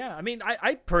 Yeah, I mean,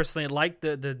 I personally like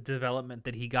the development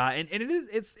that he got, and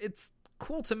it's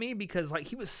cool to me because like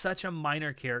he was such a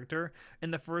minor character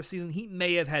in the first season. He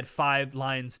may have had 5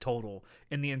 lines total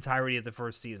in the entirety of the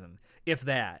first season, if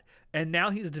that. And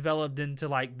now he's developed into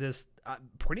like this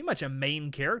pretty much a main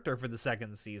character for the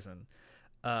second season,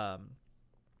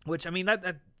 which I mean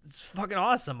that's fucking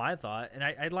awesome, I thought, and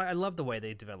I love the way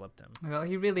they developed him. Well,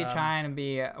 he really trying to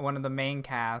be one of the main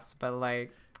cast, but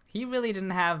like he really didn't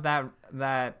have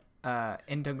that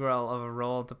integral of a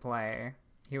role to play.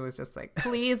 He was just like,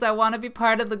 please, I want to be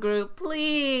part of the group,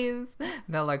 please. And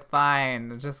they're like,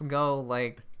 fine, just go,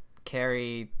 like,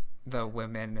 carry the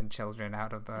women and children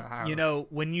out of the house. You know,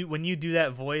 when you do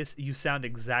that voice, you sound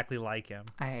exactly like him.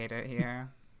 I hate it here.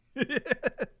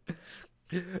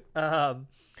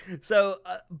 So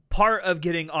part of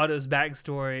getting Otto's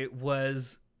backstory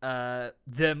was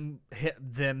them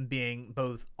being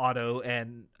both Otto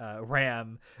and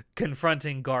Ram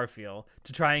confronting Garfield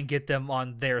to try and get them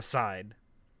on their side,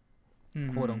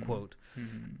 quote unquote.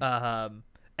 And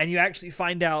you actually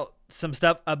find out some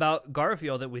stuff about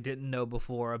Garfield that we didn't know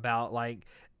before, about like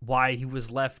why he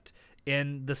was left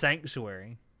in the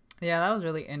sanctuary. Yeah, that was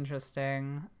really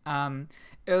interesting. It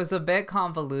was a bit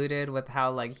convoluted with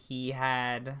how like he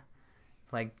had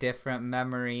like different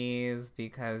memories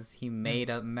because he made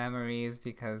up memories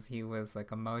because he was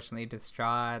like emotionally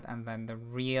distraught, and then the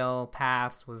real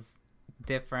past was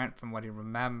different from what he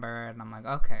remembered. And I'm like,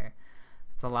 okay,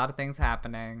 it's a lot of things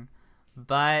happening,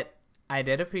 but I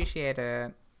did appreciate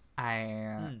it.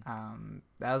 I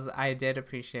did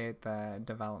appreciate the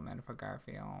development for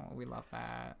Garfield. We love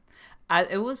that.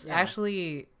 It was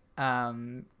actually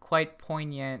quite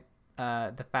poignant.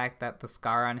 The fact that the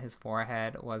scar on his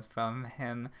forehead was from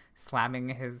him slamming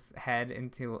his head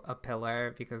into a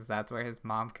pillar because that's where his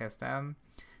mom kissed him.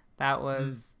 That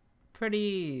was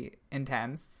pretty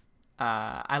intense.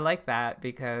 I like that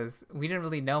because we didn't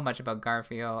really know much about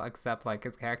Garfield except like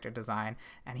his character design,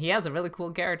 and he has a really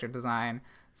cool character design.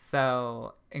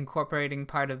 So incorporating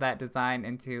part of that design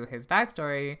into his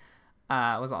backstory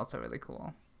was also really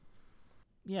cool.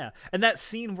 Yeah, and that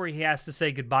scene where he has to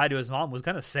say goodbye to his mom was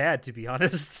kind of sad, to be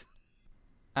honest.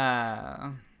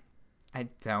 I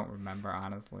don't remember,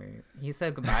 honestly. He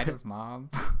said goodbye to his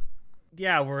mom.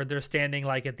 Yeah, where they're standing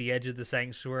like at the edge of the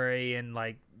sanctuary, and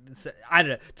like, I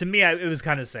don't know. To me, it was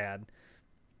kind of sad.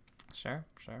 Sure.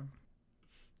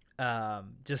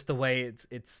 Just the way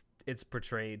it's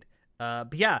portrayed.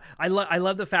 But yeah, I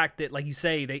love the fact that, like you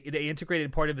say, they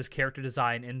integrated part of his character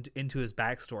design into his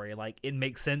backstory. Like, it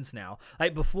makes sense now.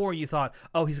 Like, before you thought,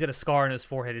 oh, he's got a scar on his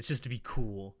forehead, it's just to be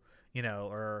cool,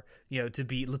 or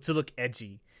to look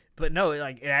edgy. But no,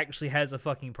 like, it actually has a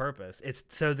fucking purpose. It's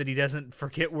so that he doesn't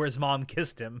forget where his mom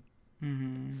kissed him.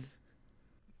 Mm-hmm.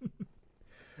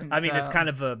 I mean, it's kind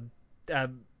of a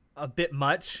bit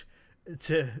much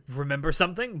to remember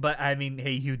something, but I mean,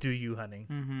 hey, you do you, honey.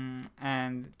 Mm-hmm.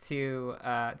 And to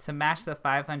match the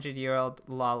 500-year-old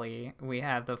lolly, we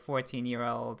have the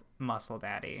 14-year-old muscle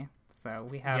daddy. So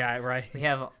we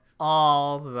have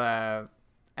all the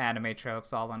anime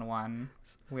tropes all in one.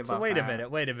 Wait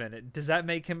a minute. Does that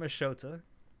make him a Shota?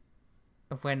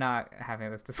 We're not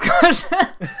having this discussion.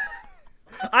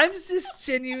 I'm just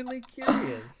genuinely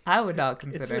curious. I would not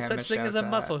consider him such a thing Shota. as a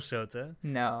muscle Shota.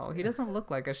 No, he doesn't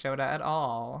look like a Shota at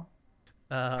all.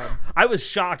 I was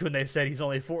shocked when they said he's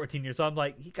only 14 years old. I'm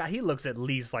like, he looks at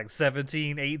least like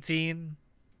 17, 18.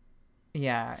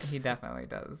 Yeah, he definitely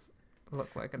does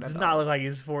look like an adult. Does not look like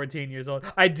he's 14 years old.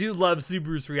 I do love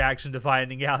Subaru's reaction to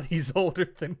finding out he's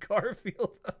older than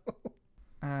Garfield, though.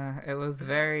 It was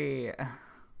very... it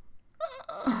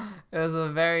was a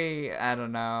very, I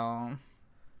don't know...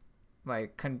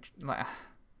 like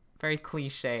very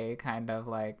cliche kind of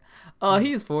like, oh,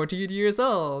 he's 14 years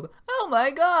old, oh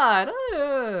my god,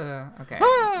 okay.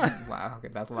 Wow, okay,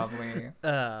 that's lovely.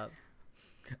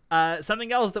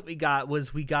 Something else that we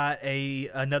got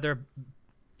another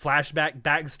flashback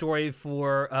backstory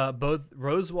for both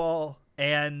Roswaal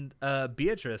and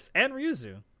Beatrice and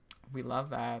Ryuzu. We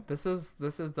love that. This is the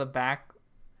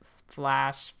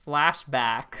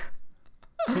flashback.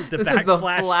 This is the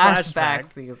flashback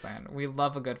season. We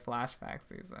love a good flashback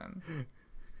season.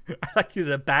 I like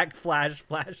the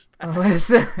flashback.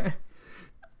 Listen,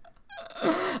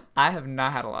 I have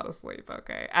not had a lot of sleep,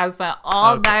 okay? I spent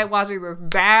all night watching this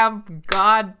damn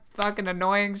god fucking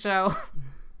annoying show.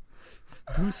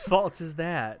 Whose fault is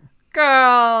that?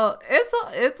 Girl,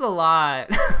 it's a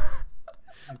lot.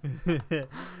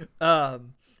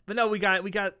 But no, we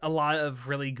got a lot of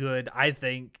really good, I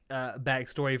think,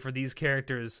 backstory for these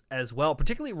characters as well,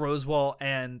 particularly Roswaal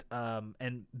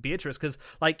and Beatrice, because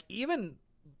like even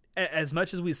as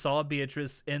much as we saw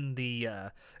Beatrice in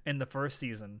the first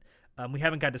season, we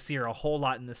haven't got to see her a whole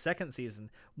lot in the second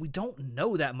season. We don't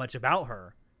know that much about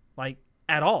her, like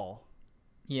at all.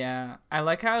 Yeah, I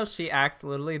like how she acts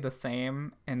literally the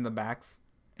same in the I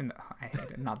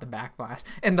hate it, not the backflash,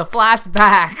 in the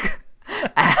flashback.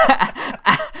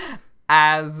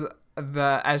 as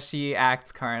she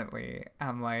acts currently.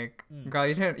 I'm like, girl,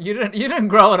 you didn't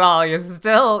grow at all. You're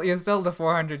still the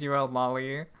 400-year-old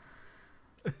lolly.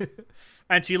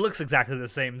 And she looks exactly the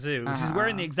same too. She's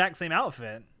wearing the exact same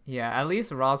outfit. Yeah, at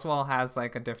least Roswaal has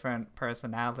like a different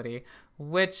personality,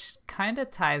 which kind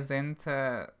of ties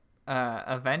into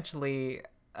eventually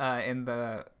in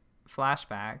the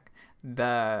flashback,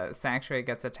 the sanctuary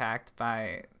gets attacked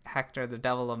by Hector, the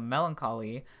Devil of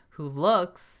Melancholy, who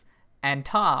looks and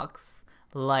talks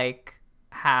like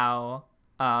how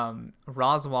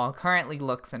Roswaal currently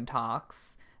looks and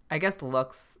talks. I guess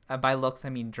looks, by looks I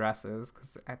mean dresses,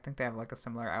 because I think they have like a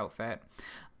similar outfit.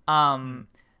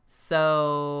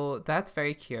 So that's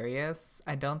very curious.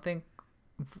 I don't think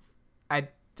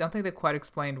they quite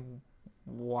explained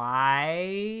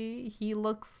why he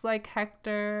looks like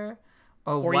Hector,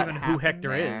 or what even who Hector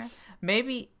there. is.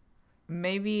 Maybe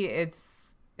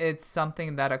it's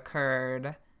something that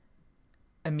occurred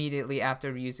immediately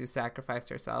after Ryuzu sacrificed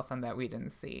herself and that we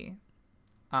didn't see.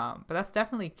 But that's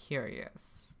definitely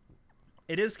curious.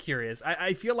 It is curious.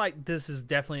 I feel like this is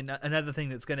definitely another thing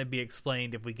that's going to be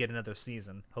explained if we get another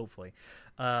season, hopefully.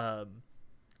 Like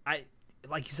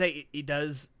you say, it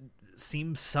does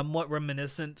seem somewhat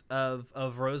reminiscent of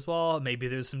Roswaal. Maybe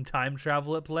there's some time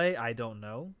travel at play. I don't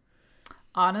know.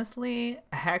 Honestly,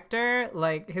 Hector,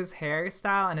 like his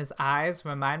hairstyle and his eyes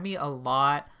remind me a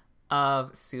lot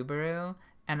of Subaru.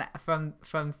 And from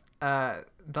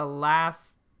the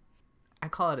last, I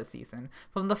call it a season,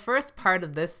 from the first part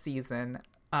of this season,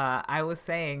 I was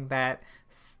saying that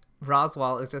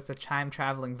Roswaal is just a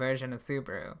time-traveling version of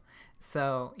Subaru.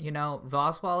 So,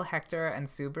 Roswaal, Hector, and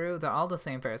Subaru, they're all the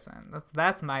same person.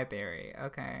 That's my theory,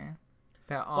 okay?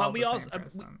 They're all same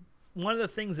person. One of the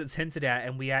things that's hinted at,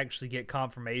 and we actually get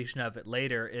confirmation of it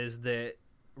later, is that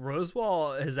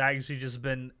Roswaal has actually just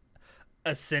been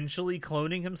essentially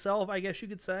cloning himself, I guess you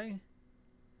could say.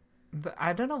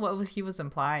 I don't know what he was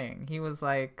implying. He was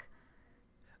like...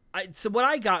 So what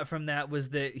I got from that was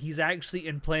that he's actually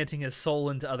implanting his soul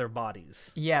into other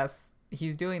bodies. Yes,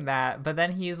 he's doing that. But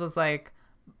then he was like...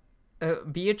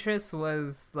 Beatrice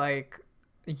was like,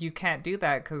 you can't do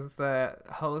that because the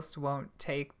host won't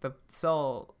take the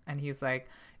soul. And he's like,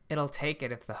 it'll take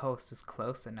it if the host is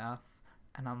close enough.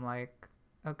 And I'm like,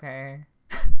 okay.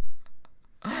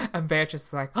 And Beatrice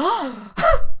is like, oh!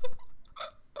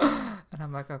 And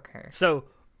I'm like, okay. So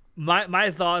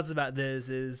my thoughts about this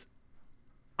is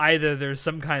either there's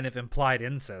some kind of implied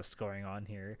incest going on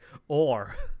here,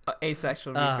 or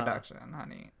asexual reproduction,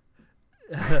 honey.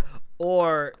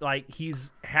 Or like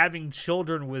he's having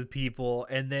children with people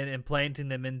and then implanting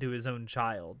them into his own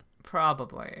child.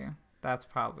 Probably. That's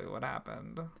probably what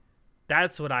happened.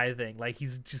 That's what I think. Like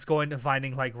he's just going to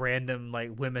finding like random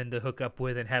like women to hook up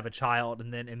with and have a child,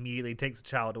 and then immediately takes the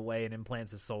child away and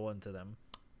implants his soul into them.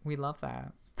 We love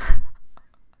that.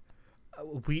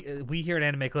 We here at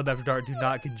Anime Club After Dark do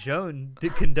not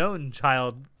condone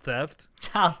child theft.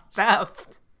 Child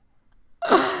theft.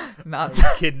 Not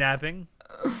kidnapping.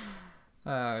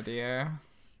 Oh dear.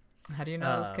 How do you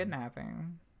know it was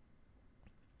kidnapping?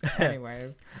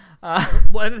 Anyways.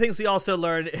 One of the things we also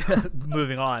learned,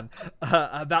 moving on,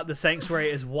 about the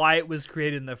sanctuary is why it was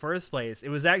created in the first place. It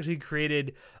was actually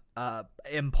created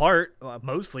in part,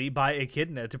 mostly, by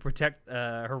Echidna to protect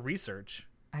her research.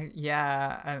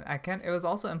 It was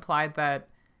also implied that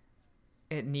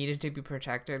it needed to be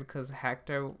protected because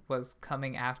Hector was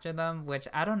coming after them, which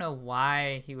I don't know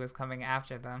why he was coming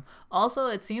after them. Also,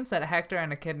 it seems that Hector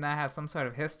and Echidna have some sort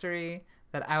of history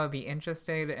that I would be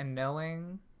interested in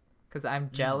knowing, because I'm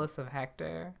jealous of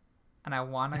Hector and I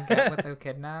want to get with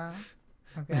Echidna.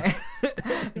 Okay.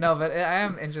 No, but I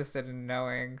am interested in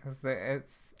knowing because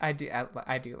I do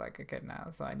like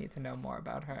Echidna, so I need to know more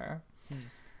about her.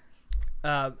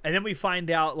 And then we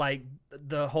find out like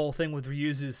the whole thing with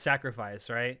Ryuzu's sacrifice,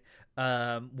 right?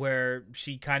 Where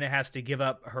she kind of has to give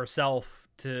up herself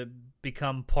to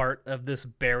become part of this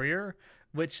barrier,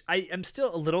 which I am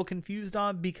still a little confused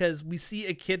on, because we see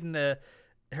Echidna,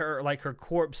 her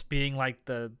corpse being like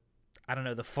the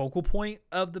focal point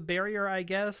of the barrier, I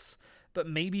guess. But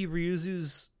maybe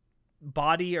Ryuzu's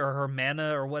body or her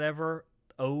mana or whatever,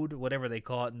 ode, whatever they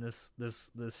call it in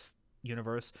this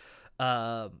universe,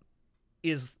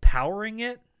 is powering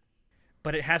it,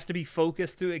 but it has to be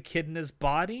focused through Echidna's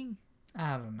body.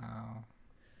 I don't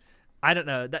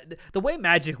know. The way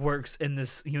magic works in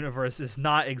this universe is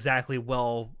not exactly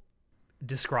well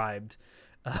described.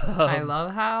 I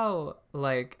love how,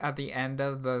 like, at the end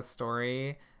of the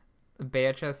story,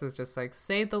 Beatrice is just like,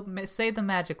 say the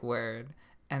magic word,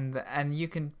 and you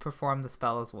can perform the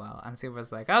spell as well. And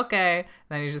Subaru's like, okay. And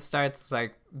then he just starts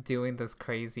like doing this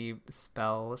crazy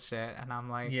spell shit, and I'm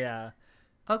like, yeah,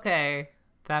 okay,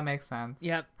 that makes sense.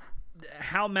 Yeah,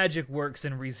 how magic works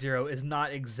in ReZero is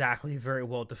not exactly very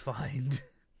well defined.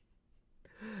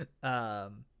 Yeah,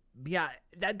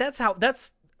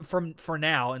 that's for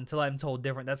now until I'm told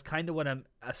different. That's kind of what I'm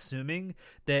assuming,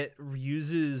 that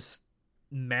Ryuzu's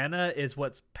mana is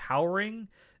what's powering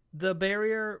the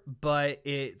barrier, but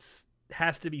it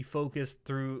has to be focused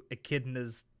through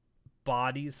Echidna's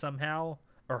body somehow,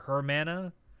 or her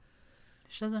mana.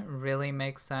 Which doesn't really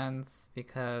make sense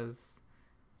because,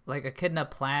 like Echidna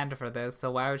planned for this,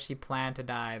 so why would she plan to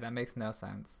die? That makes no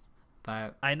sense.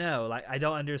 But I know, like I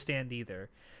don't understand either.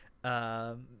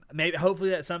 Maybe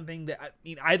hopefully that's something that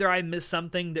either I missed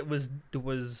something that was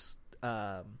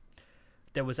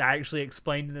actually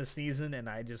explained in this season and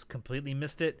I just completely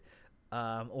missed it,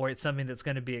 or it's something that's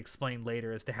going to be explained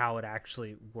later as to how it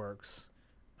actually works.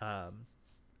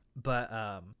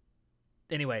 But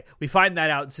anyway, we find that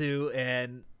out too,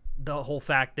 and the whole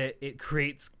fact that it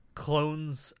creates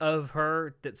clones of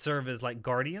her that serve as like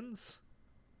guardians.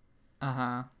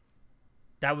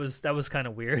 That was kind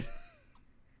of weird.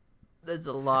 There's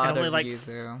a lot of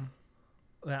Yuzu.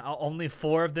 Only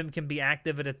 4 of them can be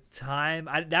active at a time.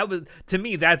 That was, to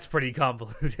me, that's pretty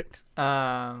convoluted.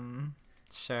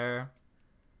 Sure.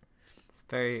 It's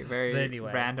very, very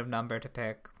random number to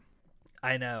pick.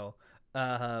 I know.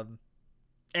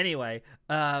 Anyway,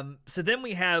 so then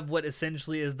we have what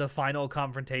essentially is the final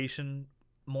confrontation,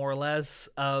 more or less,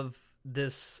 of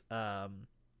this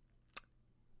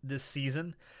this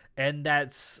season, and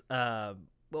that's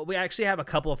well, we actually have a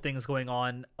couple of things going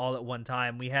on all at one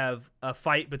time. We have a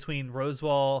fight between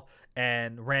Roswaal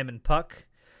and Ram and Puck.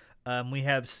 We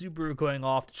have Subaru going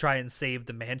off to try and save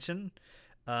the mansion,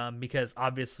 because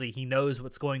obviously he knows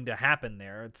what's going to happen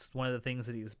there. It's one of the things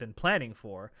that he's been planning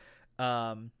for.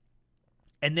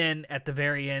 And then at the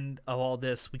very end of all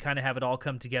this, we kind of have it all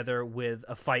come together with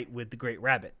a fight with the Great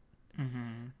Rabbit.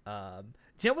 Mm-hmm.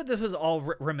 Do you know what this was all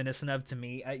reminiscent of to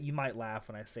me? You might laugh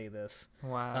when I say this.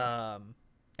 Wow.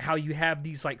 How you have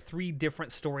these like 3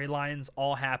 different storylines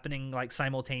all happening like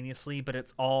simultaneously, but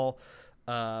it's all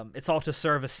to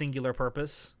serve a singular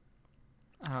purpose.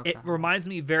 Okay. It reminds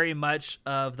me very much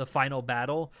of the final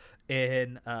battle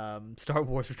in Star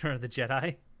Wars Return of the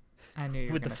Jedi. I knew you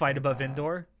were with the fight above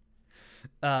Endor.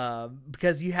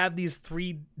 Because you have these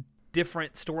 3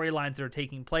 different storylines that are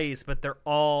taking place, but they're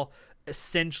all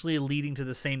essentially leading to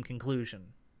the same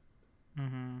conclusion.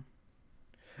 Mm-hmm.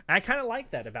 I kind of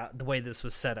like that about the way this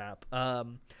was set up.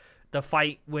 The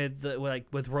fight with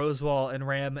Roswaal and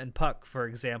Ram and Puck, for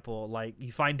example, like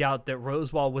you find out that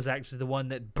Roswaal was actually the one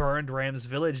that burned Ram's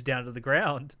village down to the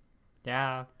ground.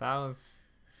 Yeah, that was.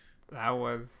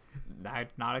 I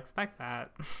did not expect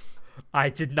that. I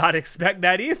did not expect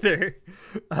that either.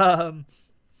 And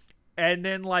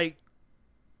then like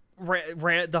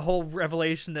the whole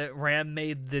revelation that Ram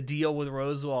made the deal with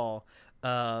Roswaal.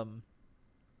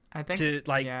 I think to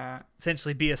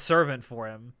essentially be a servant for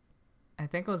him. I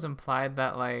think it was implied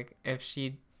that like if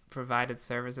she provided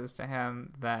services to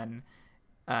him, then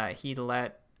he'd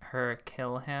let her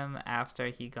kill him after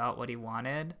he got what he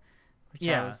wanted. Which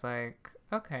I was like,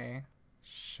 okay,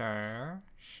 sure.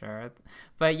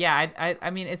 But yeah, I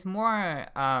mean, it's more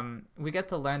we get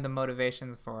to learn the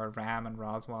motivations for Ram and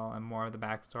Roswaal and more of the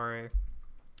backstory.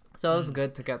 So it was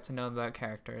good to get to know the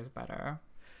characters better.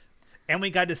 And we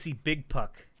got to see Big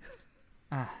Puck.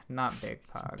 Not Big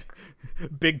Puck.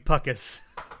 Big Puckus.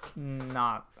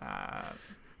 Not that.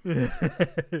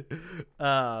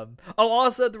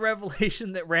 Also the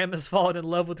revelation that Ram has fallen in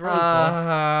love with Roswaal.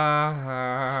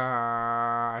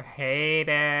 I hate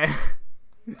it.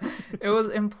 It was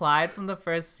implied from the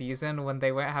first season when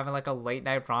they were having like a late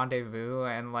night rendezvous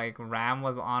and like Ram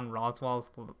was on Roswaal's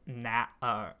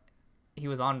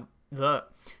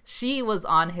she was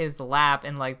on his lap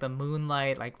in like the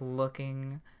moonlight, like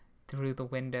looking through the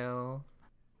window.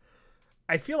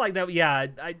 I feel like that. Yeah,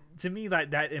 to me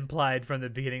that implied from the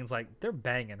beginning. It's like they're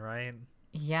banging, right?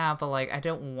 Yeah, but like I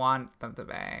don't want them to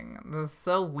bang. This is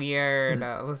so weird.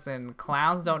 Listen,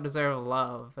 clowns don't deserve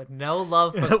love. No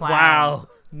love for clowns. Wow.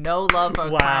 No love for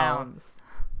clowns.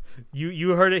 You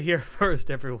heard it here first,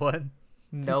 everyone.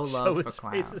 No love for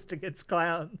clowns. Racist against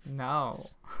clowns. No.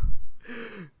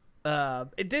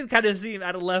 It did kind of seem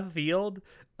out of left field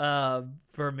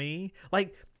for me.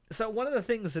 Like, so one of the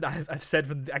things that I've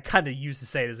said I kind of used to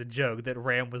say it as a joke that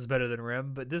Ram was better than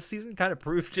Rim, but this season kind of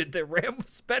proved it that Ram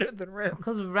was better than Rim.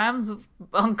 Because Ram's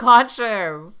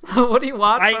unconscious. What do you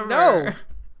want from her?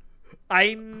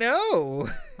 I know.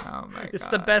 Oh my god. It's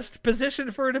the best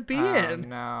position for her to be in.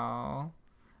 No.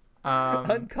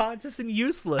 Unconscious and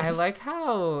useless. I like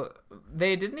how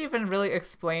they didn't even really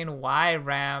explain why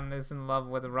Ram is in love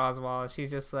with Roswaal.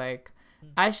 She's just like,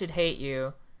 I should hate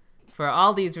you for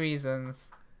all these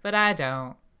reasons, but I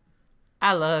don't.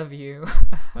 I love you.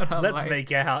 Let's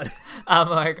make out. I'm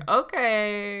like,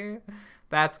 okay,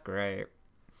 that's great.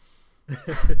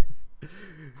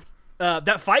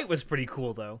 That fight was pretty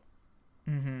cool, though.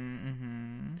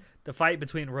 Mm-hmm. The fight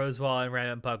between Roswaal and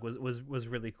Ram and Puck was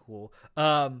really cool.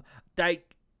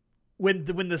 Like when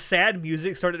the sad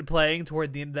music started playing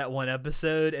toward the end of that one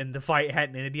episode and the fight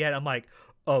hadn't ended yet, I'm like,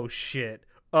 oh shit,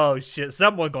 oh shit,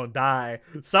 someone's gonna die.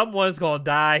 Someone's gonna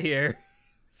die here.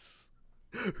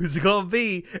 Who's it gonna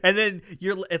be? And then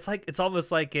it's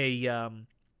almost like a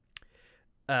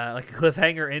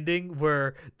cliffhanger ending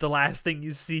where the last thing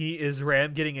you see is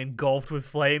Ram getting engulfed with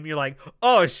flame. You're like,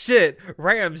 oh shit,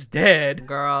 Ram's dead.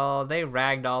 Girl, they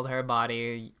ragdolled her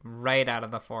body right out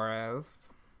of the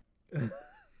forest.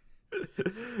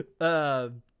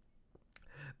 But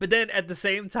then at the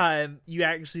same time, you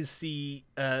actually see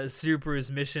Subaru's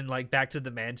mission like back to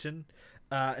the mansion.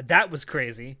 That was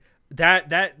crazy.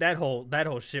 That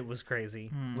whole shit was crazy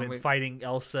with fighting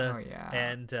Elsa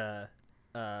and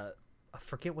I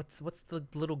forget what's the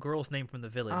little girl's name from the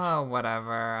village. Oh,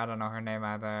 whatever. I don't know her name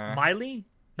either. Miley?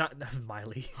 Not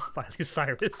Miley. Miley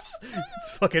Cyrus.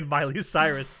 It's fucking Miley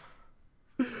Cyrus.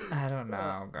 I don't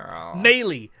know, girl.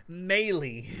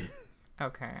 Melee.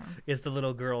 Okay. Is the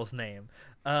little girl's name.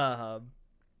 That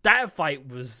fight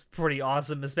was pretty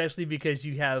awesome, especially because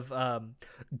you have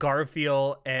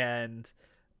Garfield and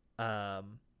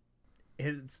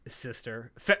his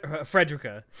sister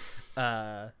Frederica.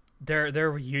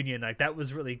 Their reunion, like, that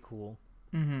was really cool.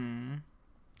 Mm-hmm.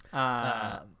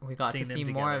 We got to see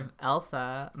more of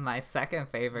Elsa, my second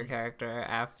favorite character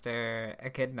after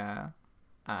Echidna.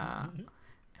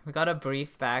 We got a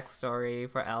brief backstory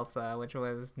for Elsa, which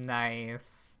was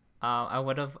nice. I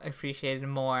would have appreciated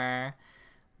more,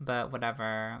 but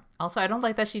whatever. Also, I don't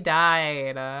like that she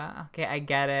died. Okay, I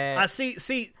get it.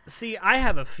 See, I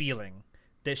have a feeling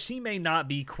that she may not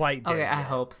be quite dead. Okay, yet. I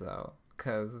hope so.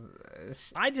 Because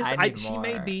she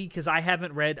may be, because I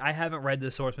haven't read the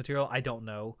source material. I don't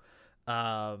know.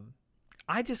 I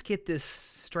just get this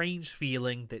strange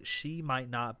feeling that she might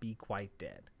not be quite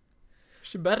dead.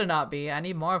 She better not be. I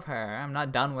need more of her. I'm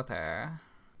not done with her.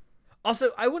 Also,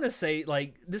 I want to say,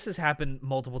 like, this has happened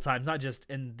multiple times, not just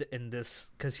in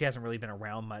this, because she hasn't really been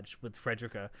around much with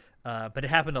Frederica, but it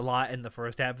happened a lot in the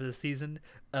first half of the season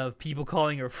of people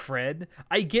calling her Fred.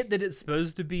 I get that it's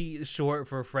supposed to be short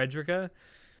for Frederica,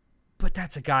 but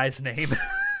that's a guy's name.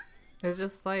 It's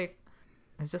just like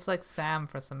Sam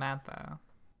for Samantha.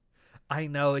 I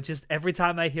know. It just, every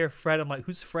time I hear Fred, I'm like,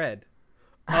 who's Fred?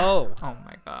 Oh. Oh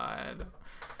my god.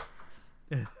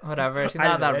 Whatever. She's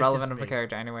not that relevant of a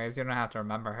character anyways. You don't have to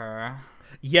remember her.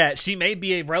 Yeah, she may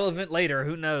be irrelevant later.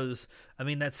 Who knows? I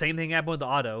mean, that same thing happened with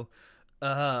Otto.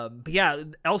 But yeah,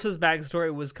 Elsa's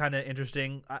backstory was kind of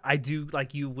interesting. I do,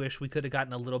 like you, wish we could have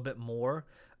gotten a little bit more.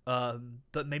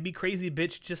 But maybe crazy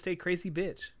bitch just a crazy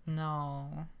bitch.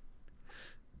 No.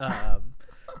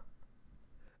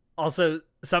 Also,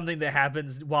 something that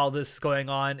happens while this is going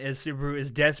on is Subaru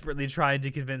is desperately trying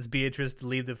to convince Beatrice to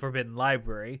leave the Forbidden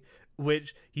Library,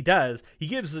 which he does. He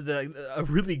gives a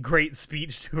really great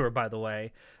speech to her, by the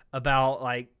way, about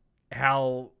like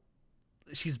how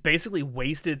she's basically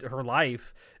wasted her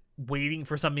life waiting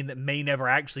for something that may never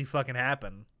actually fucking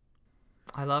happen.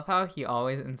 I love how he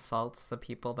always insults the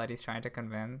people that he's trying to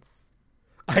convince.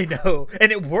 I know,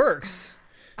 and it works.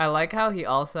 I like how he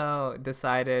also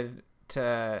decided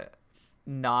to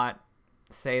not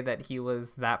say that he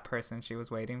was that person she was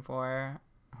waiting for.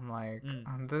 I'm like,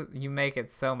 you make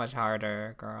it so much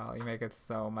harder, girl. You make it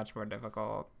so much more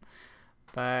difficult.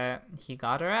 But he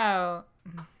got her out.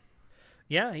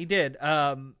 Yeah, he did.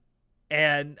 And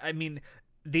I mean,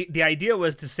 the idea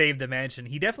was to save the mansion.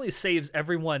 He definitely saves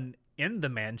everyone in the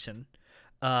mansion.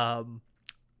 But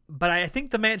I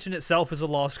think the mansion itself is a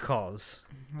lost cause.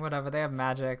 Whatever, they have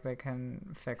magic, they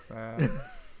can fix it.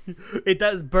 It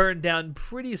does burn down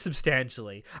pretty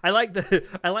substantially. I like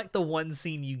the one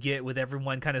scene you get with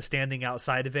everyone kind of standing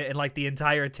outside of it, and like the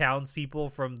entire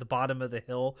townspeople from the bottom of the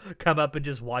hill come up and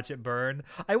just watch it burn.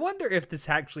 I wonder if this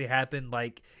actually happened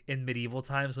like in medieval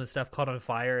times when stuff caught on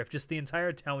fire, if just the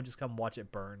entire town would just come watch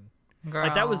it burn. Girl,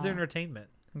 like that was their entertainment.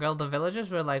 Girl, the villagers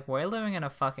were like, we're living in a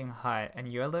fucking hut, and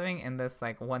you're living in this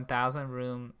like 1,000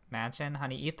 room mansion.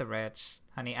 Honey, eat the rich.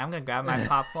 Honey, I'm gonna grab my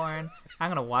popcorn. I'm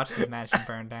gonna watch this mansion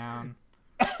burn down.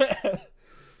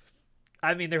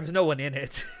 I mean, there was no one in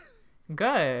it.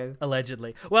 Good.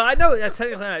 Allegedly. Well, I know that's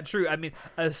technically not true. I mean,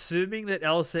 assuming that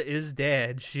Elsa is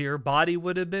dead, her body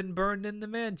would have been burned in the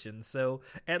mansion. So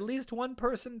at least one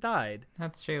person died.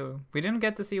 That's true. We didn't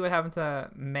get to see what happened to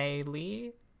Mei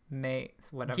Li.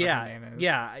 Whatever her name is.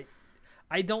 Yeah.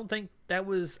 I don't think that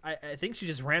was... I think she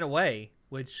just ran away,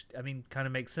 which, I mean, kind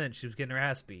of makes sense. She was getting her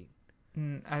ass beat.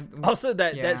 Also,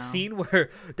 that scene where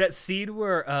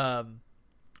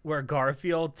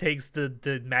Garfield takes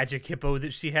the magic hippo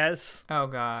that she has. Oh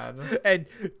god. And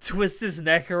twists his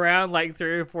neck around like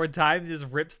 3 or 4 times, just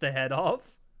rips the head off.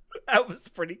 That was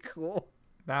pretty cool.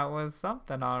 That was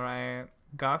something, alright.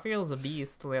 Garfield's a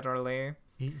beast, literally.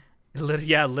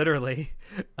 Yeah, literally.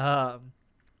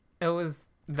 It was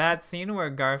that scene where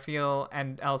Garfield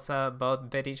and Elsa both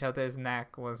bit each other's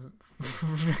neck was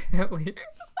really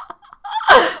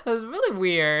it was really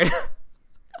weird.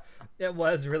 It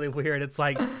was really weird. It's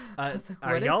like, What is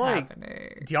y'all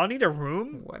happening? do y'all need a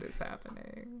room? What is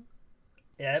happening?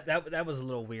 Yeah, that was a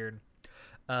little weird.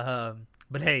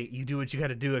 But hey, you do what you got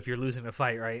to do if you're losing a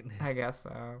fight, right? I guess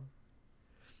so.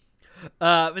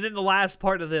 And then the last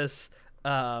part of this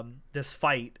this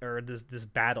fight, or this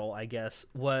battle, I guess,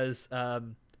 was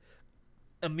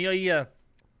Amelia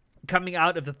coming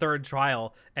out of the third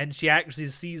trial, and she actually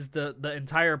sees the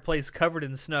entire place covered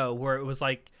in snow, where it was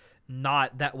like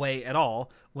not that way at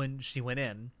all when she went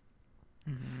in.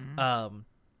 Mm-hmm.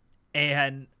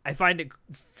 And I find it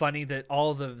funny that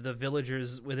all the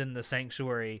villagers within the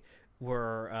sanctuary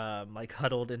were like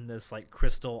huddled in this like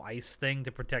crystal ice thing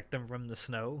to protect them from the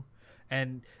snow,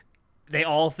 and they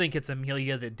all think it's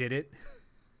Amelia that did it,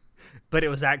 but it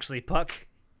was actually Puck.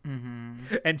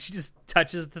 Mm-hmm. And she just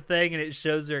touches the thing, and it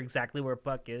shows her exactly where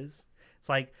Puck is. It's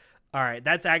like, all right,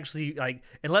 that's actually, like,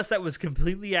 unless that was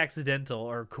completely accidental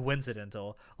or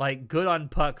coincidental, like, good on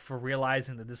Puck for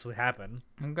realizing that this would happen.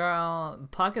 Girl,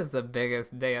 Puck is the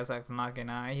biggest Deus Ex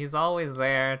Machina. He's always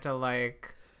there to,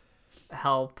 like,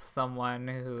 help someone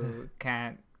who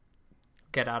can't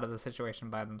get out of the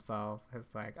situation by themselves.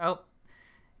 It's like, oh,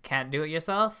 can't do it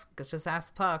yourself? Just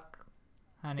ask Puck.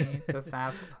 Honey, just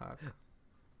ask Puck.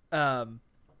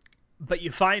 But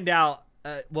you find out,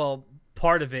 well,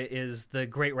 part of it is the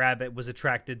Great Rabbit was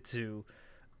attracted to,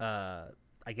 I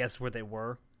guess, where they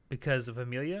were because of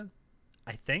Amelia,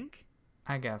 I think.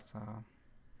 I guess so.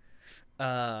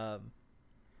 I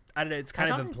don't know. It's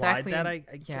kind of implied that, I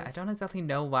guess. Yeah, I don't exactly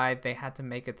know why they had to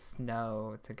make it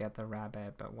snow to get the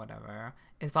rabbit, but whatever.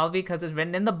 It's probably because it's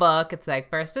written in the book. It's like,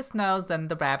 first it snows, then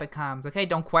the rabbit comes. Okay,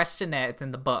 don't question it. It's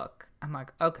in the book. I'm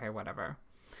like, okay, whatever.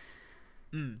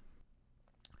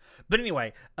 But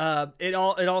anyway, it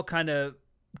all kind of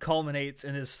culminates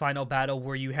in this final battle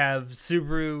where you have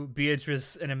Subaru,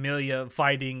 Beatrice, and Amelia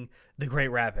fighting the Great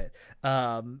Rabbit.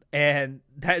 And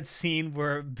that scene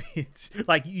where,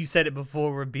 like you said it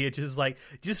before, where Beatrice is like,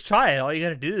 just try it. All you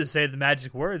gotta do is say the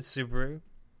magic words, Subaru.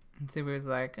 And Subaru's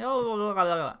like,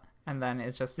 oh, and then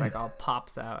it just like all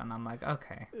pops out, and I'm like,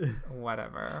 okay,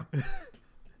 whatever.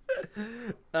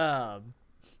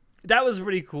 That was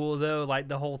pretty cool though, like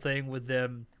the whole thing with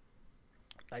them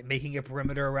like making a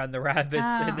perimeter around the rabbits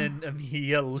and then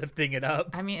Amelia lifting it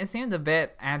up. I mean, it seemed a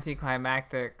bit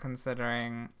anticlimactic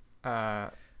considering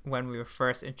when we were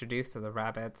first introduced to the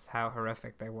rabbits, how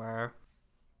horrific they were.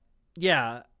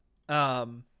 Yeah.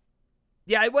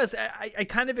 Yeah, it was. I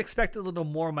kind of expected a little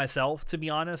more myself, to be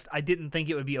honest. I didn't think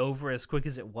it would be over as quick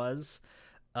as it was.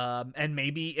 And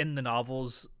maybe in the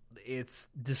novels it's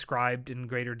described in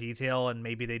greater detail, and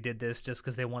maybe they did this just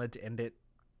because they wanted to end it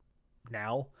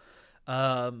now.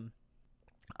 I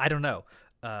don't know.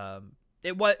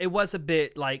 It was a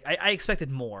bit like I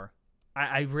expected more.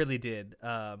 I really did.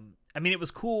 I mean, it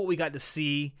was cool what we got to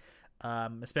see,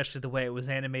 especially the way it was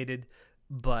animated,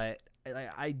 but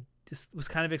I just was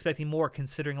kind of expecting more,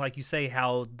 considering, like you say,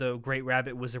 how the Great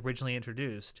Rabbit was originally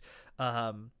introduced.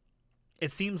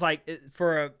 It seems like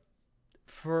for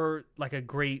like a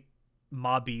great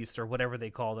mob beast or whatever they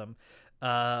call them,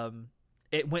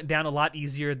 it went down a lot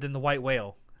easier than the white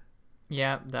whale.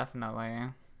 Yeah, definitely.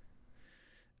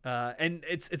 And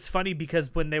it's funny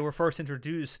because when they were first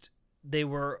introduced, they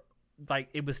were like,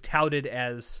 it was touted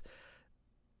as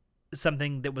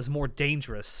something that was more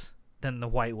dangerous than the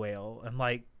white whale. I'm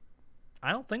like,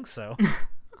 I don't think so.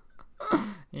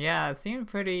 Yeah, it seemed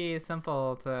pretty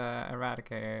simple to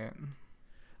eradicate.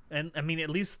 And I mean, at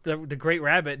least the Great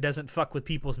Rabbit doesn't fuck with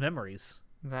people's memories.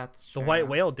 That's true. The white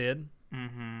whale did.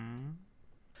 Mm-hmm.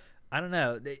 I don't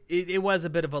know. It was a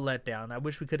bit of a letdown. I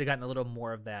wish we could have gotten a little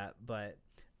more of that, but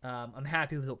I'm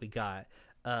happy with what we got.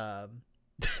 One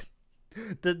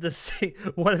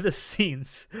of the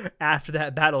scenes after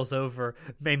that battle's over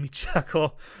made me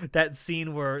chuckle. That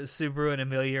scene where Subaru and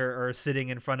Amelia are sitting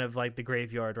in front of like the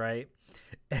graveyard, right?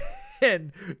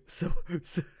 And so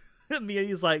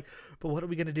Amelia's like, but what are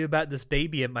we gonna do about this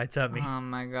baby in my tummy? Oh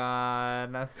my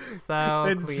god, that's so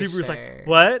and cliche. Subaru's like,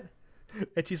 what?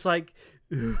 And she's like,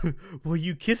 well,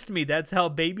 you kissed me. That's how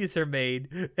babies are made.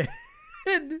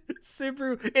 And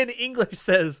Subaru in English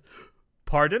says,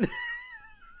 pardon?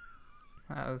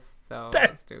 That was so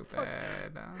stupid.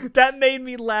 That made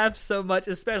me laugh so much,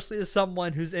 especially as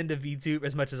someone who's into VTubers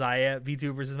as much as I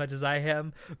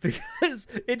am, because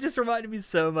it just reminded me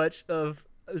so much of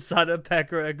Sada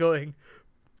Pekara going,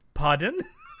 pardon?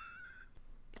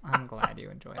 I'm glad you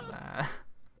enjoyed that.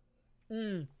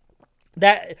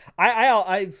 That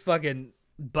I fucking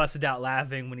busted out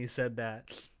laughing when he said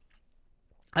that.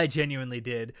 I genuinely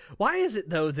did. Why is it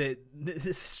though that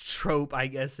this trope, I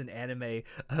guess, in anime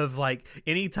of like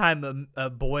anytime a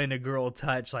boy and a girl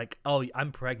touch, like, oh,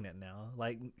 I'm pregnant now.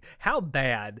 Like, how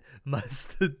bad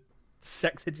must the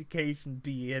sex education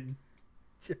be in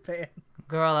Japan?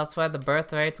 Girl, that's why the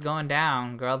birth rate's going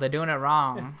down. Girl, they're doing it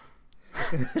wrong.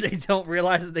 They don't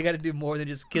realize that they got to do more than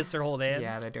just kiss or hold hands.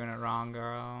 Yeah, they're doing it wrong,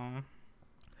 girl.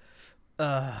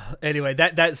 Anyway,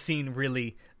 that scene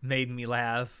really made me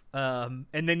laugh. And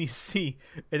then you see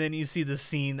the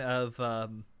scene of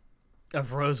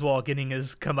Rosewall getting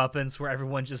his comeuppance, where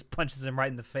everyone just punches him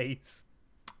right in the face.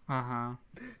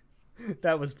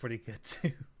 That was pretty good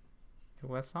too. It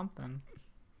was something.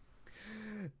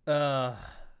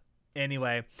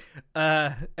 Anyway,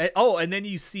 and then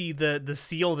you see the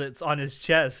seal that's on his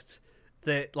chest.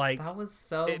 That was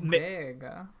so big.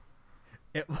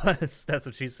 It was. That's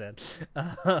what she said.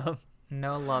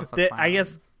 No love for that clowns. I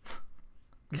guess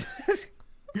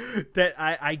that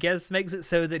I guess makes it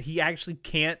so that he actually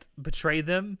can't betray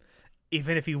them,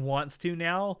 even if he wants to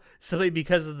now, simply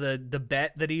because of the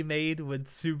bet that he made with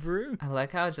Subaru. I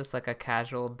like how just like a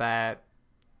casual bet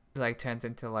like turns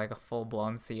into like a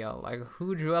full-blown seal. Like,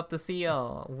 who drew up the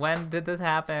seal? When did this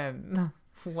happen?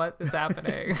 What is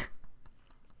happening?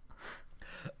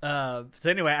 So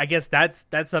anyway, I guess that's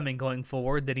something going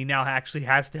forward, that he now actually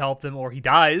has to help them or he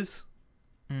dies.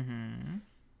 So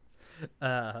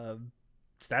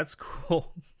that's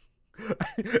cool.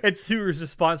 And Subaru's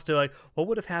response to like, what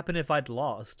would have happened if I'd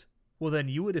lost? Well, then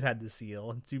you would have had the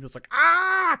seal. And Subaru's like,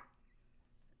 ah!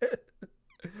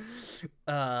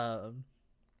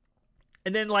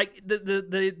 And then like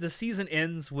the season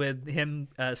ends with him,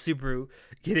 Subaru,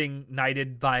 getting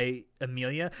knighted by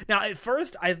Emilia. Now at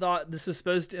first I thought this was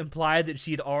supposed to imply that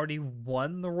she had already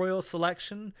won the royal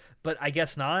selection, but I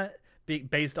guess not,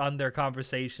 based on their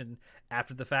conversation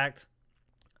after the fact.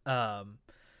 But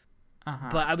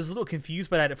I was a little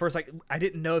confused by that at first. Like, I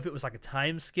didn't know if it was like a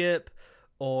time skip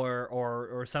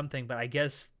or something, but I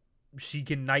guess she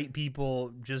can knight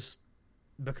people just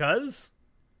because.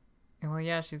 Well,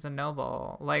 yeah, she's a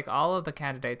noble. Like, all of the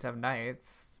candidates have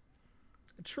knights.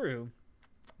 True.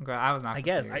 Girl, I was not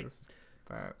confused. I guess.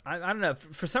 But I don't know.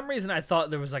 For some reason, I thought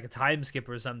there was like a time skip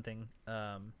or something.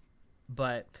 Yeah.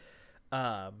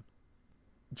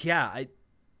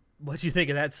 What'd you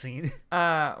think of that scene?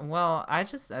 Well, I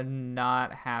just am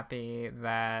not happy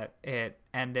that it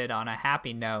ended on a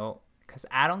happy note, because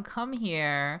I don't come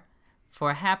here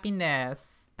for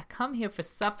happiness. I come here for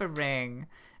suffering.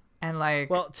 And like,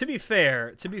 well, to be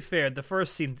fair, the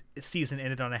first season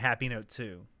ended on a happy note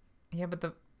too. Yeah,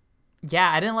 but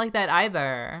I didn't like that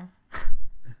either.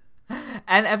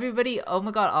 And everybody, oh my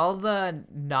god, all the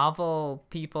novel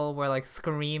people were like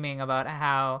screaming about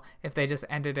how if they just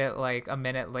ended it like a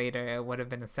minute later, it would have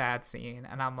been a sad scene.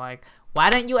 And I'm like,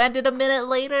 why didn't you end it a minute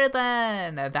later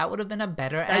then? That would have been a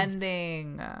better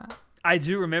ending. I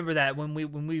do remember that when we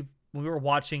were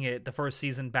watching it the first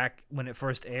season back when it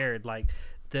first aired, like.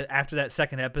 After that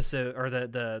second episode, or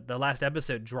the last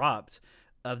episode dropped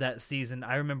of that season,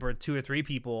 I remember 2 or 3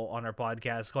 people on our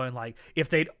podcast going like, if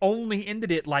they'd only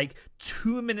ended it like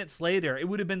 2 minutes later, it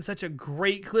would have been such a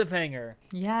great cliffhanger.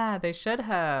 Yeah, they should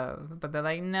have, but they're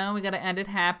like, no, we gotta end it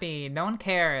happy. No one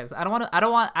cares. I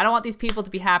don't want these people to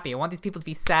be happy. I want these people to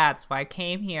be sad. That's why I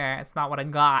came here. It's not what I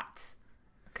got.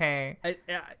 Okay.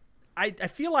 I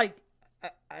feel like.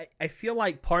 I feel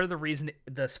like part of the reason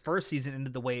this first season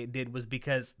ended the way it did was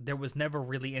because there was never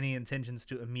really any intentions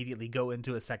to immediately go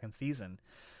into a second season.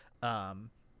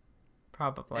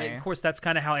 Probably. And of course, that's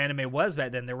kind of how anime was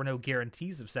back then. There were no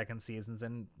guarantees of second seasons,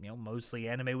 and mostly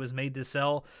anime was made to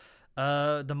sell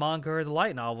the manga or the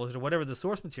light novels or whatever the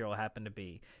source material happened to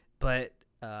be. But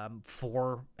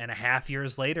 4.5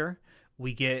 years later,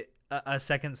 we get a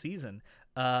second season.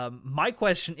 My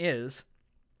question is,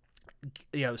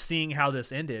 seeing how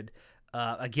this ended,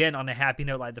 again on a happy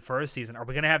note like the first season, are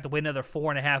we gonna have to wait another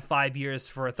 4.5 years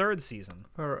for a third season?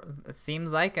 It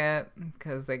seems like it,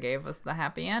 because they gave us the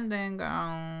happy ending.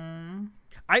 I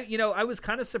was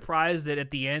kind of surprised that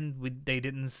at the end they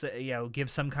didn't say,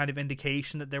 give some kind of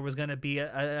indication that there was gonna be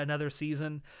another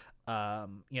season.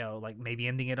 Like maybe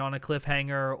ending it on a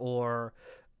cliffhanger, or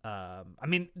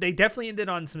they definitely ended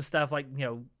on some stuff like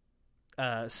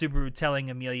Subaru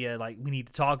telling Emilia like we need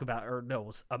to talk about, or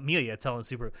no, Emilia telling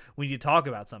Subaru we need to talk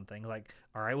about something. Like,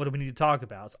 all right, what do we need to talk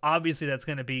about? So obviously that's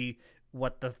going to be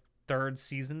what the third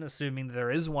season, assuming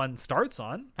there is one, starts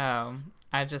on. Oh,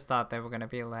 I just thought they were going to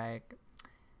be like,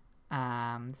 so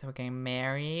we're getting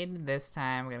married this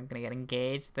time, we're going to get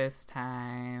engaged this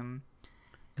time,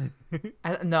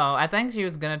 No, I think she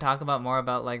was gonna talk about more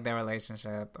about like their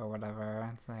relationship or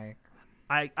whatever. It's like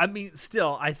I mean,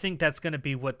 still, I think that's going to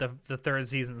be what the third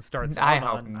season starts I out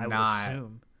hope on. I would not.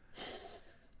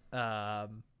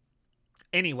 assume.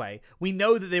 Anyway, we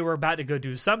know that they were about to go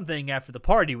do something after the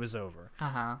party was over.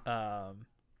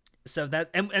 So that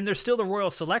and there's still the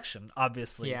royal selection,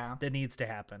 obviously, that needs to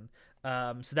happen.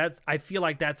 So that's, I feel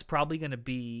like that's probably going to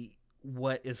be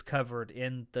what is covered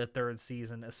in the third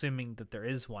season, assuming that there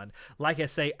is one. Like I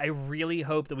say, I really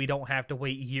hope that we don't have to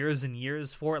wait years and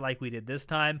years for it like we did this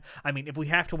time. I mean, if we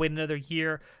have to wait another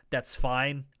year, that's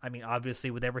fine. I mean,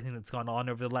 obviously, with everything that's gone on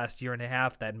over the last year and a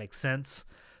half, that makes sense.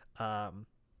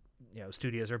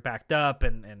 Studios are backed up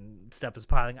and stuff is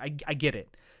piling. I get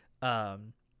it.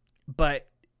 But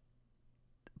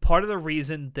part of the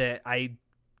reason that I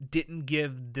didn't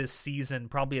give this season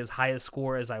probably as high a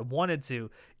score as I wanted to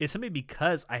is simply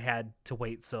because I had to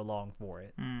wait so long for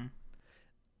it.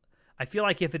 I feel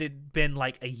like if it had been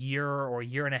like a year or a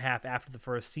year and a half after the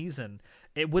first season,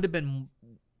 it would have been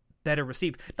better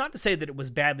received. Not to say that it was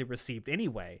badly received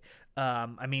anyway.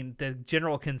 I mean, the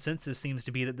general consensus seems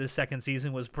to be that this second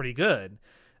season was pretty good.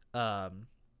 But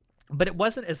it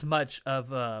wasn't as much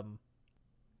of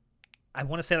I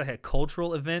want to say like a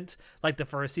cultural event like the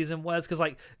first season was, because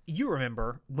like you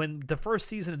remember when the first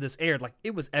season of this aired, like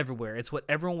it was everywhere. It's what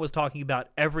everyone was talking about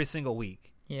every single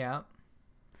week. Yeah.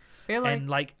 And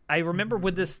like I remember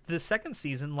with this second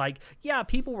season, like yeah,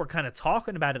 people were kind of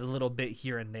talking about it a little bit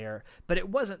here and there, but it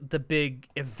wasn't the big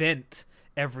event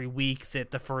every week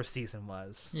that the first season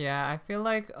was. Yeah, I feel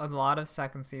like a lot of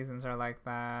second seasons are like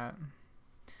that.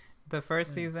 The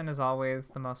first season is always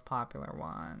the most popular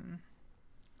one.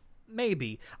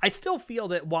 Maybe. I still feel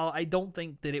that while I don't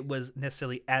think that it was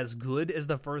necessarily as good as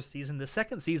the first season, the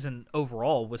second season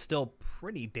overall was still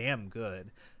pretty damn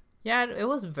good. Yeah, it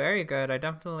was very good. I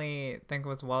definitely think it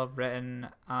was well written.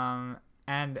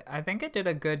 And I think it did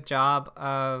a good job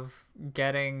of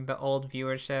getting the old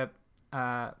viewership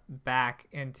back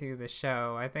into the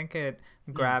show. I think it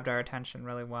grabbed our attention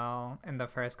really well in the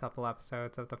first couple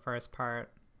episodes of the first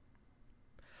part.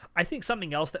 I think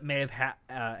something else that may have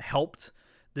helped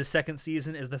the second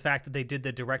season is the fact that they did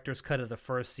the director's cut of the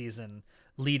first season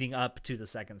leading up to the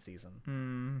second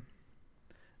season.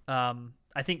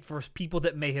 I think for people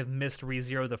that may have missed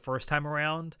ReZero the first time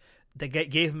around, they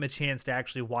gave them a chance to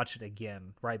actually watch it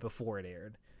again right before it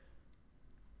aired.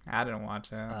 I didn't watch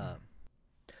it.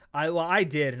 I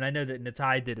did, and I know that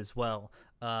Natai did as well.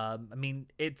 I mean,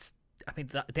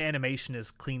 the animation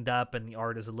is cleaned up and the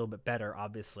art is a little bit better.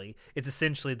 Obviously, it's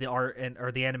essentially the art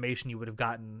or the animation you would have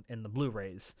gotten in the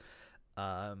Blu-rays.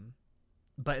 But and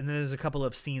then there's a couple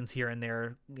of scenes here and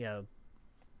there,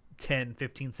 10,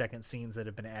 15-second scenes that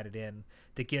have been added in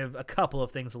to give a couple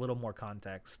of things a little more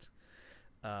context.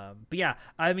 But yeah,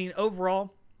 I mean,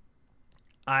 overall,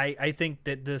 I think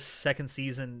that this second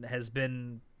season has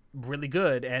been really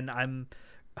good, and I'm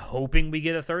hoping we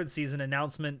get a third season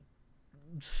announcement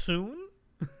soon-ish.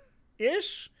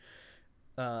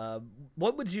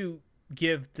 What would you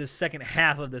give the second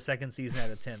half of the second season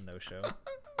out of 10, though, Show?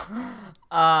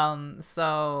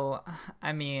 So,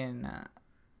 I mean,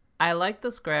 I like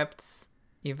the scripts,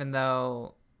 even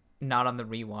though not on the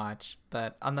rewatch,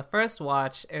 but on the first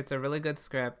watch, it's a really good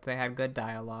script. They had good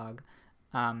dialogue.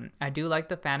 I do like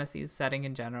the fantasy setting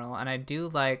in general, and I do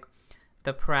like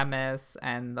the premise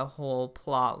and the whole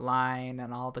plot line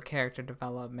and all the character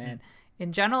development.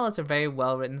 In general, it's a very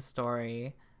well-written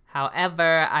story.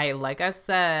 However, like I've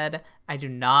said, I do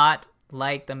not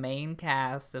like the main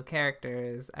cast of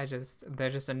characters. They're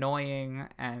just annoying,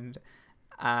 and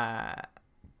I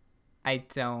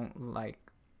don't like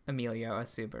Amelia or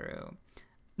Subaru.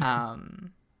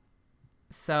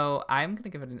 So I'm gonna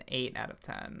give it an 8 out of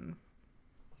 10.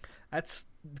 That's,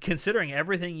 considering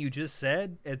everything you just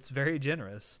said, it's very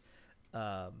generous.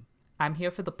 I'm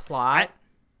here for the plot,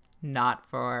 not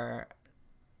for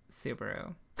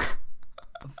Subaru.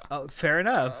 Fair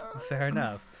enough.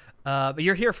 But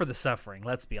you're here for the suffering,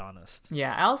 let's be honest.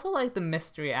 Yeah, I also like the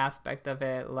mystery aspect of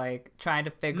it, like trying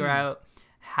to figure out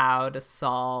how to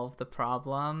solve the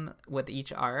problem with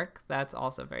each arc. That's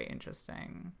also very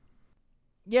interesting.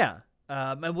 Yeah,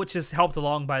 and which is helped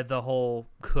along by the whole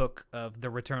hook of the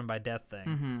return by death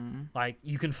thing. Like,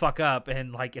 you can fuck up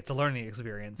and like it's a learning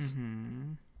experience.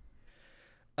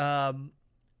 I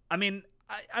mean,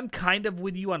 I'm kind of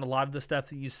with you on a lot of the stuff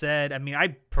that you said. I mean,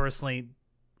 I personally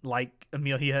like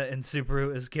Amelia and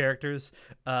Subaru as characters.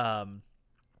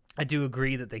 I do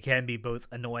agree that they can be both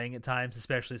annoying at times,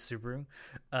 especially Subaru.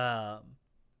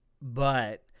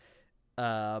 But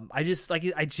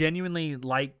I genuinely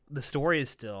like the story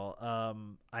still.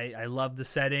 I love the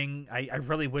setting. I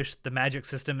really wish the magic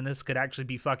system in this could actually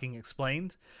be fucking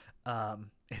explained.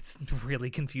 It's really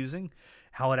confusing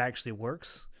how it actually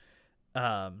works.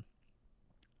 I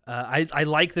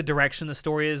like the direction the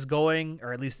story is going,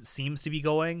 or at least it seems to be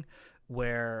going,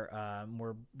 where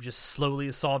we're just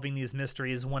slowly solving these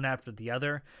mysteries one after the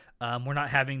other. We're not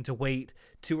having to wait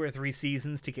 2 or 3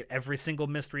 seasons to get every single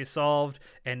mystery solved,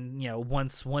 and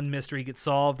once one mystery gets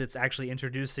solved, it's actually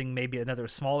introducing maybe another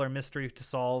smaller mystery to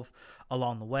solve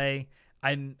along the way.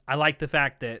 I like the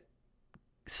fact that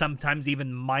sometimes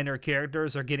even minor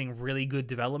characters are getting really good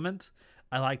development.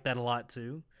 I like that a lot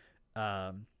too.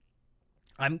 I'm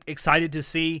excited to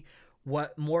see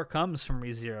what more comes from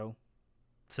ReZero.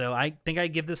 So I think I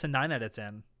give this a 9 out of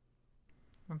 10.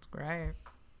 That's great.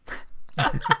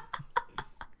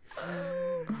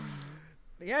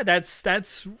 Yeah, that's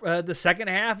the second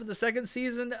half of the second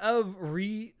season of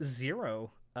ReZero.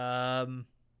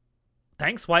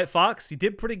 Thanks, White Fox. You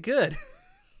did pretty good.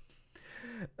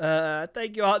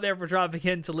 Thank you out there for dropping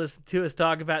in to listen to us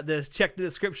talk about this. Check the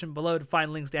description below to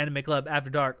find links to Anime Club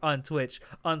After Dark on Twitch,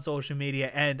 on social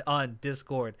media, and on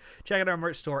Discord. Check out our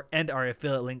merch store and our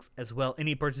affiliate links as well.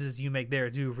 Any purchases you make there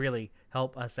do really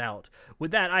help us out. With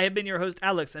that, I have been your host,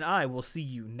 Alex, and I will see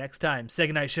you next time.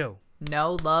 Second Night Show.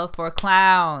 No love for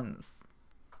clowns.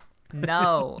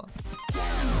 No.